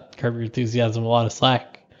 I cut Curb Your Enthusiasm a lot of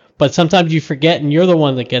slack. But sometimes you forget, and you're the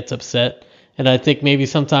one that gets upset. And I think maybe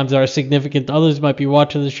sometimes our significant others might be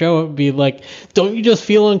watching the show and be like, "Don't you just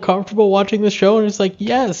feel uncomfortable watching the show?" And it's like,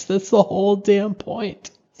 yes, that's the whole damn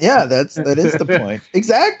point. Yeah, that is the point.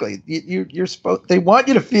 Exactly. You're supposed. They want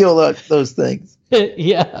you to feel those things.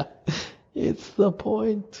 Yeah, it's the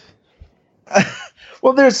point.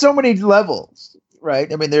 Well, there's so many levels,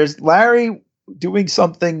 right? I mean, there's Larry doing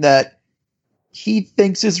something that he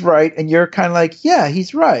thinks is right, and you're kind of like, yeah,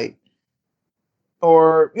 he's right.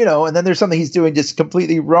 Or, and then there's something he's doing just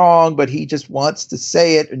completely wrong, but he just wants to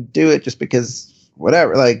say it and do it just because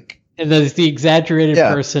whatever. And there's the exaggerated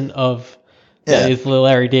person that is the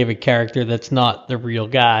Larry David character that's not the real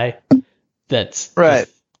guy. That's right.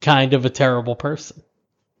 Kind of a terrible person.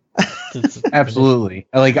 Absolutely.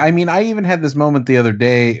 I even had this moment the other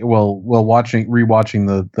day,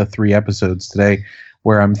 rewatching the 3 episodes today,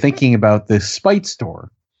 where I'm thinking about this Spite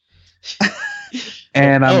store.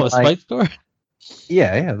 And I'm a Spite store?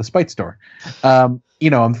 Yeah, the Spite store. I'm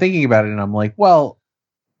thinking about it and I'm like, well,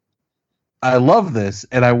 I love this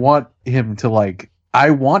and I want him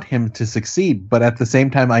to succeed, but at the same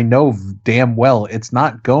time I know damn well it's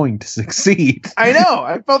not going to succeed. I know.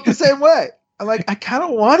 I felt the same way. I'm like, I kind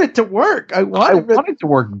of want it to work. I want it to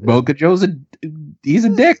work. Mocha Joe's he's a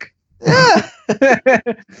dick. Yeah.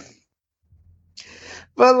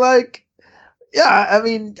 But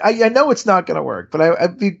I know it's not going to work, but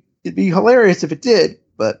it'd be hilarious if it did.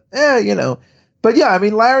 But But yeah,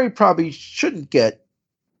 Larry probably shouldn't get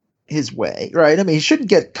his way, right? He shouldn't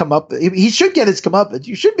get He should get his comeuppance.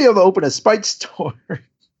 You should be able to open a Spite store.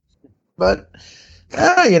 But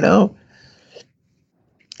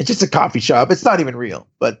it's just a coffee shop. It's not even real.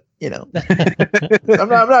 But I'm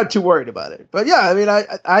not too worried about it. But yeah,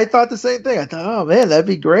 I thought the same thing. I thought, oh man, that'd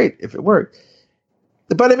be great if it worked.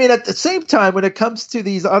 But at the same time, when it comes to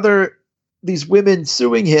these women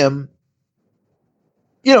suing him,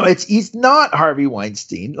 he's not Harvey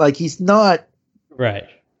Weinstein. He's not right,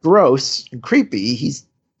 gross and creepy. He's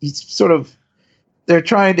sort of, they're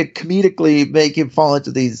trying to comedically make him fall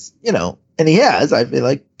into these, and he has, I feel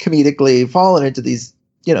like, comedically fallen into these,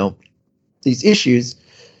 these issues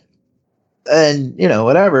and,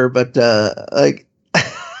 whatever. But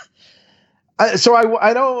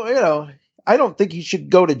I don't think he should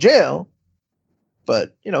go to jail,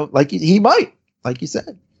 but he might, like you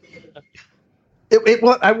said.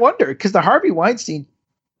 I wonder, because the Harvey Weinstein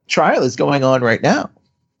trial is going on right now.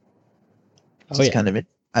 It's kind of it.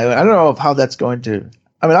 I don't know how that's going to.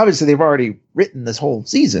 Obviously they've already written this whole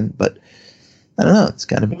season, but I don't know. It's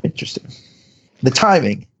kind of interesting. The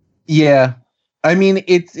timing. Yeah,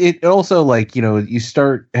 it also you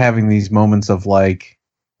start having these moments of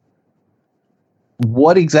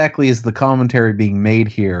what exactly is the commentary being made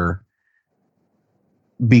here?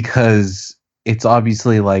 Because it's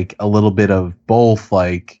obviously a little bit of both,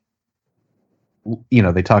 they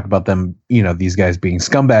talk about them, these guys being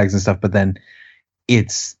scumbags and stuff, but then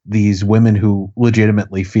it's these women who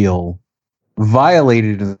legitimately feel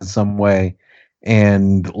violated in some way.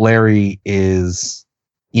 And Larry is,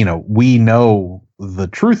 we know the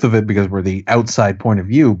truth of it because we're the outside point of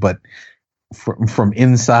view, but from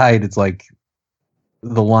inside, it's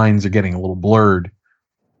the lines are getting a little blurred.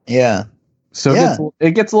 Yeah. So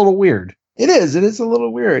it gets a little weird. It is a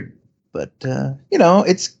little weird, but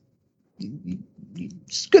it's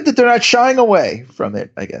good that they're not shying away from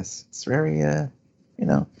it, I guess. It's very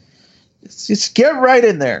just get right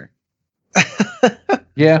in there.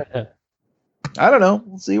 Yeah. I don't know.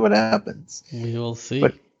 We'll see what happens. We will see.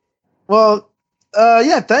 But,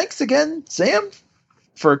 thanks again, Sam,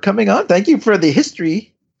 for coming on. Thank you for the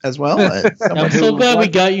history as well. I'm so glad we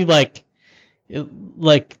got you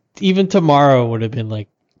even tomorrow would have been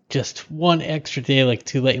just one extra day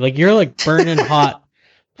too late. You're burning hot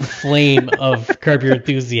flame of Curb Your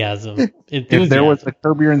Enthusiasm. If there was a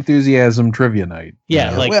Curb Your Enthusiasm trivia night.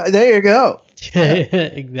 Yeah, well, there you go.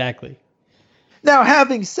 Exactly. Now,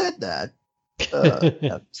 having said that,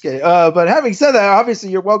 no, just kidding. But having said that, obviously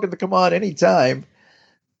you're welcome to come on anytime.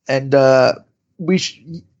 And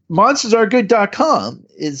monstersaregood.com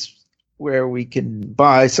is where we can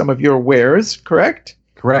buy some of your wares, correct?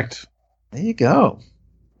 Correct. There you go.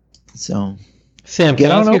 So, Sam,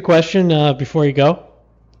 can I ask you a question before you go?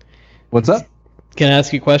 What's up? Can I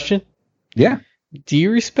ask you a question? Yeah. Do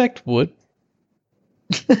you respect wood?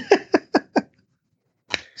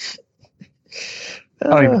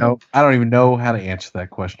 I don't even know how to answer that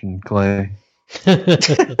question, Clay.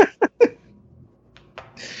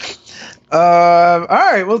 All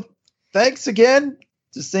right. Well, thanks again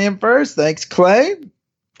to Sam first. Thanks, Clay.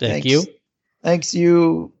 Thank you. Thank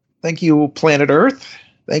you, Planet Earth.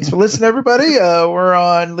 Thanks for listening, everybody. We're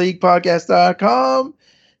on leaguepodcast.com,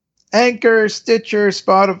 Anchor, Stitcher,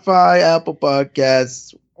 Spotify, Apple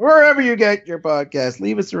Podcasts, wherever you get your podcast.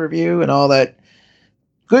 Leave us a review and all that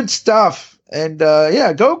good stuff. And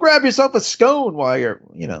go grab yourself a scone while you're,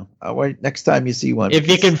 next time you see one. If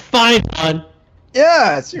you can find one.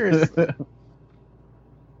 Yeah, seriously.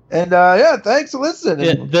 And thanks for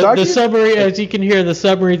listening. Yeah, the submarine, as you can hear, the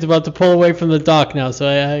submarine's about to pull away from the dock now, so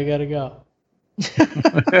I gotta go.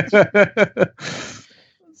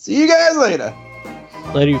 See you guys later.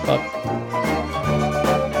 Later, you fucks.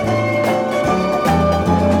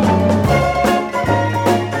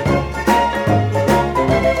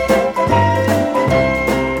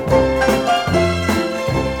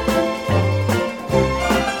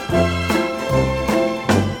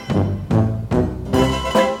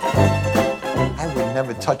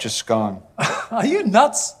 Touch a scone. Are you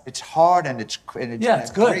nuts? It's hard and it's good.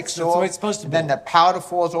 Breaks That's the off, way it's supposed to and be. then the powder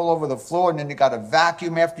falls all over the floor, and then you got to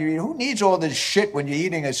vacuum after you eat. Who needs all this shit when you're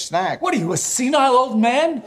eating a snack? What are you, a senile old man?